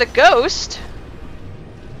 thanks for the ghost.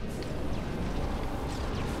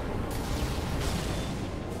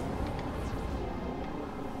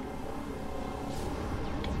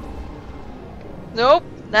 Nope,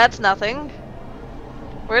 that's nothing.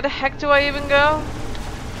 Where the heck do I even go?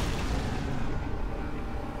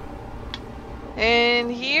 In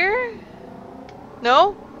here?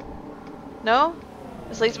 No? No?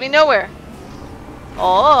 This leads me nowhere.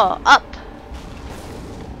 Oh, up.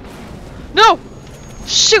 No!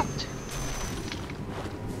 Shoot!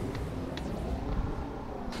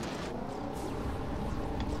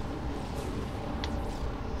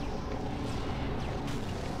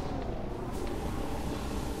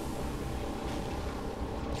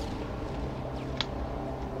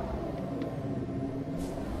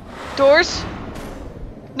 Doors?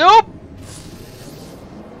 Nope!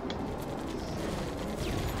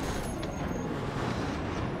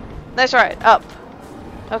 That's right, up.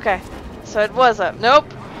 Okay, so it was up. Nope.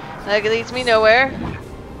 That leads me nowhere.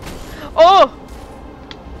 Oh!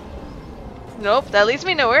 Nope, that leads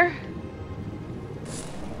me nowhere.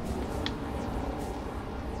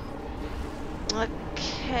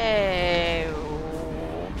 Okay.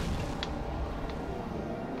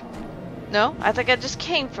 No, I think I just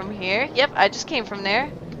came from here. Yep, I just came from there.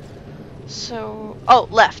 So, oh,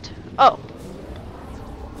 left. Oh.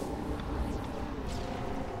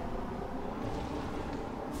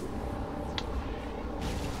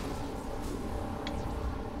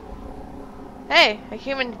 Hey, a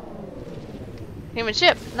human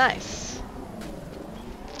ship. Nice.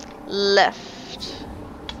 Left.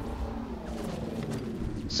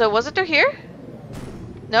 So was it through here?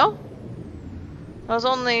 No? I was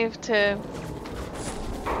only to...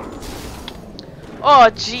 Oh,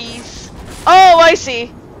 jeez. Oh, I see.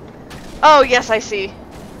 Oh, yes, I see.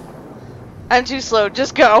 I'm too slow.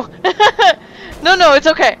 Just go. No, it's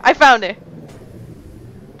okay. I found it.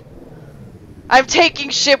 I'm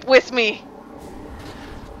taking ship with me.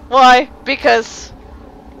 Why? Because...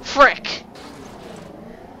 frick.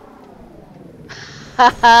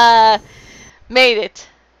 Haha. Made it.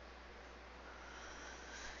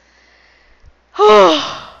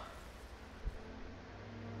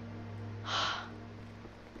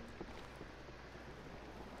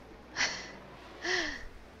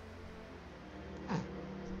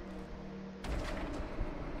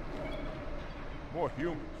 More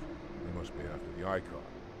humans. They must be after the icon.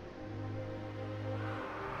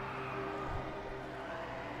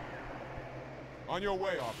 On your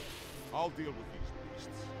way, Arbiter. I'll deal with these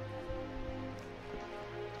beasts.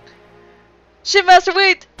 Shipmaster,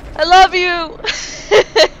 wait! I love you! I see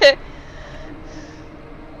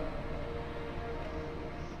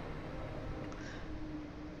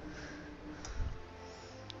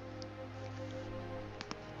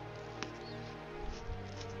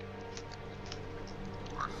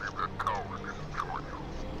that coward isn't joining you.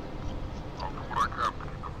 I'll do what I can to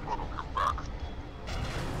keep the flood off your back.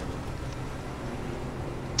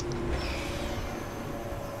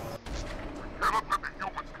 We cannot let the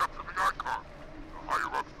humans capture the icon. The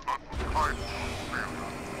higher-ups do not look kind to failure.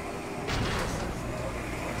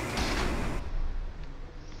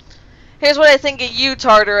 Here's what I think of you,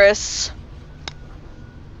 Tartarus.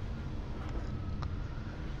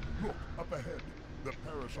 Look, up ahead. The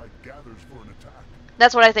parasite gathers for an attack.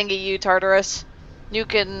 That's what I think of you, Tartarus. You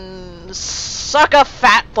can suck a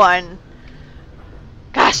fat one.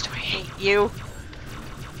 Gosh, do I hate you.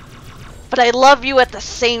 But I love you at the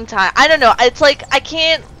same time. I don't know. It's like I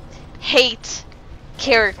can't hate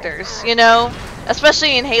characters, you know?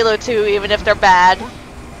 Especially in Halo 2, even if they're bad.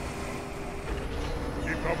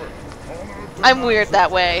 Keep cover. I'm weird that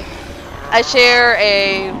way. I share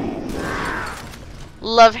a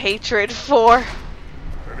love-hatred for...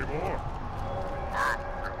 Any more?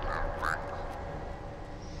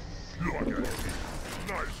 Look at it.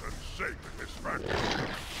 Nice and safe in this factory.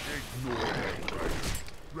 Ignore that dragon.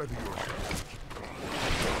 Ready yourselves.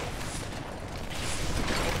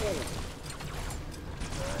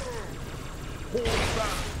 Hold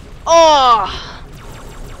back. Oh!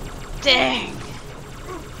 Dang.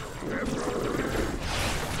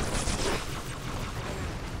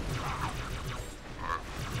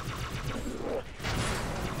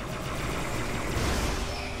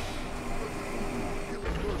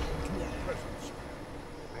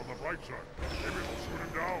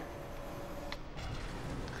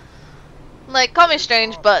 Like, call me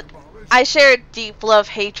strange, but I share a deep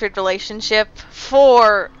love-hatred relationship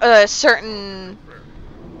for certain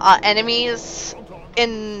enemies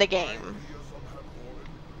in the game.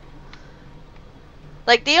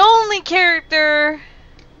 Like, the only character,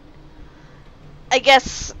 I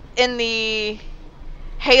guess, in the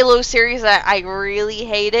Halo series that I really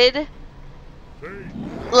hated,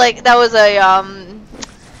 like, that was a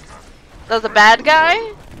bad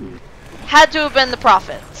guy, had to have been the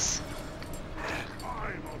Prophets.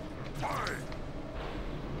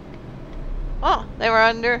 Oh, they were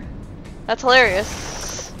under. That's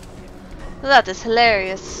hilarious. That is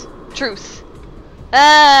hilarious. Truth.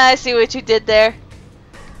 Ah, I see what you did there.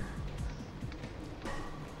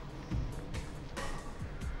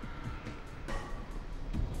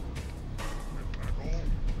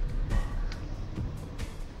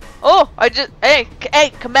 Oh, hey,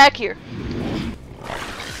 come back here.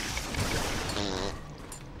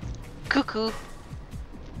 Cuckoo.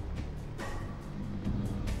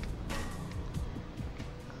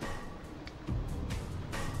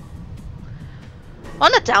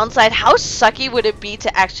 On the downside, how sucky would it be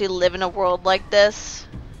to actually live in a world like this?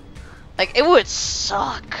 Like, it would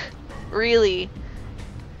suck. Really.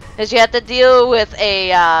 Because you have to deal with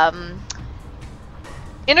a,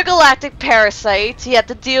 intergalactic parasite. You have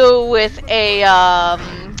to deal with a,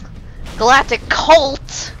 galactic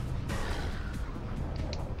cult.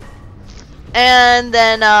 And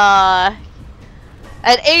then, at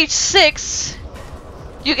age 6,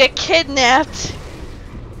 you get kidnapped.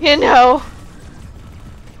 You know.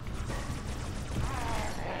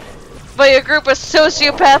 By a group of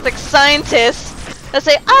sociopathic scientists that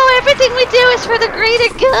say, oh, everything we do is for the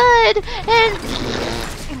greater good, and...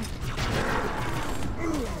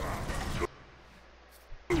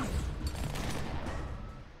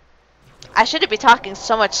 I shouldn't be talking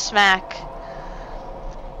so much smack.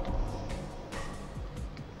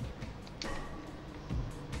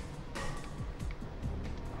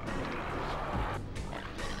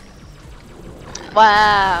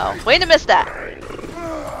 Wow. Way to miss that.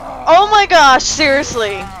 Oh my gosh,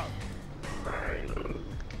 seriously.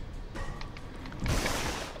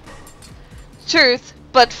 Truth,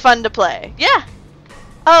 but fun to play. Yeah.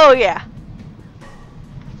 Oh yeah.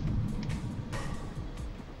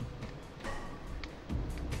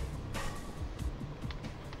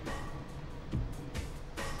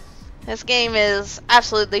 This game is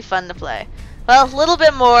absolutely fun to play. Well, a little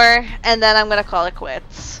bit more, and then I'm gonna call it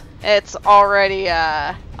quits. It's already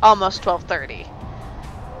almost 12:30.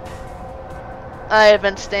 I have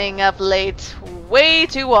been staying up late way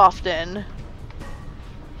too often.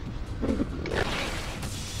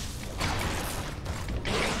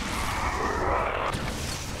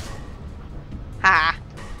 Ha!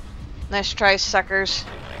 Nice try, suckers.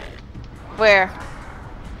 Where?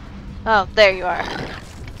 Oh, there you are.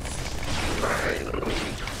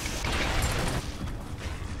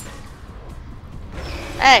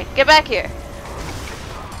 Hey, get back here.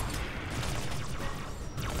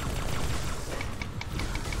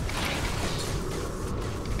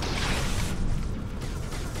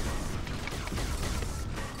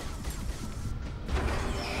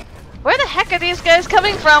 Where the heck are these guys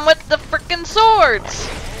coming from with the frickin' swords?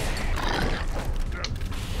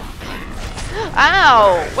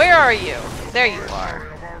 Ow! Where are you? There you are.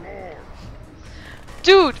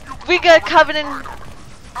 Dude, we got Covenant.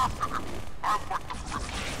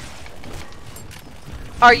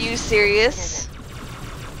 Are you serious?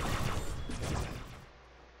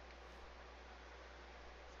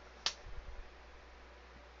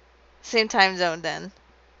 Same time zone then.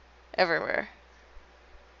 Everywhere.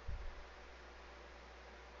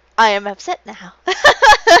 I am upset now.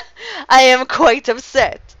 I am quite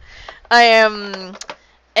upset. I am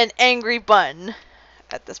an angry bun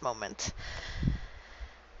at this moment.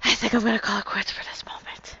 I think I'm gonna call it quits for this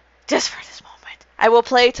moment. Just for this moment. I will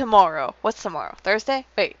play tomorrow. What's tomorrow? Thursday?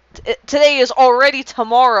 Wait. Today is already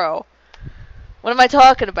tomorrow. What am I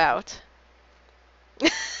talking about?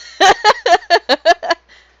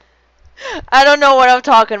 I don't know what I'm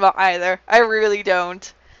talking about either. I really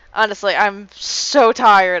don't. Honestly, I'm so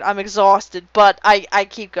tired. I'm exhausted, but I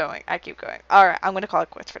keep going. I keep going. Alright, I'm gonna call it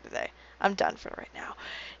quits for today. I'm done for right now.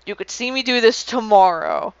 You could see me do this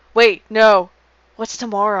tomorrow. Wait, no. What's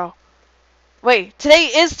tomorrow? Wait,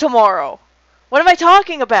 today is tomorrow. What am I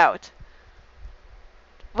talking about?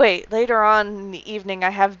 Wait, later on in the evening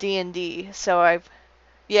I have D&D, so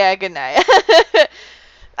yeah, good night.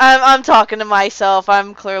 I'm talking to myself.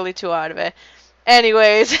 I'm clearly too out of it.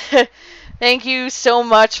 Anyways, thank you so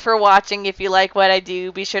much for watching. If you like what I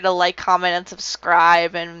do, be sure to like, comment, and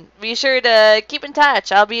subscribe. And be sure to keep in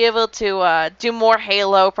touch. I'll be able to do more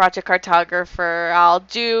Halo, Project Cartographer. I'll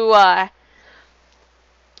do...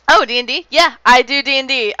 Oh, D&D? Yeah, I do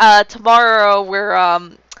D&D. Tomorrow we're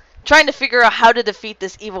trying to figure out how to defeat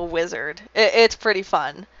this evil wizard. It's pretty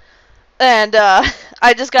fun. And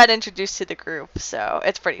I just got introduced to the group, so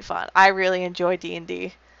it's pretty fun. I really enjoy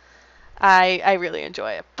D&D. I really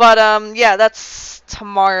enjoy it. But yeah, that's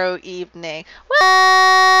tomorrow evening.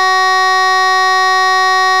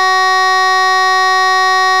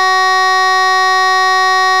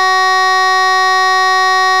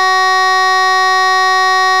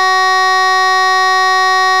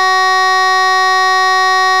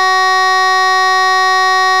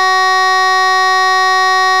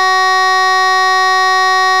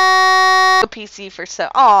 PC for so.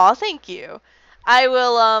 Aw, thank you. I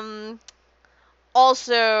will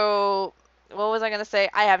also, what was I gonna say?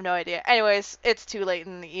 I have no idea. Anyways, it's too late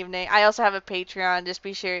in the evening. I also have a Patreon. Just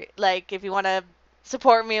be sure, like, if you want to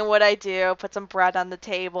support me in what I do, put some bread on the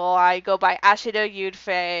table. I go by Ashido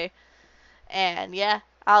Yudfei. And yeah,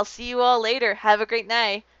 I'll see you all later. Have a great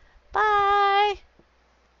night. Bye!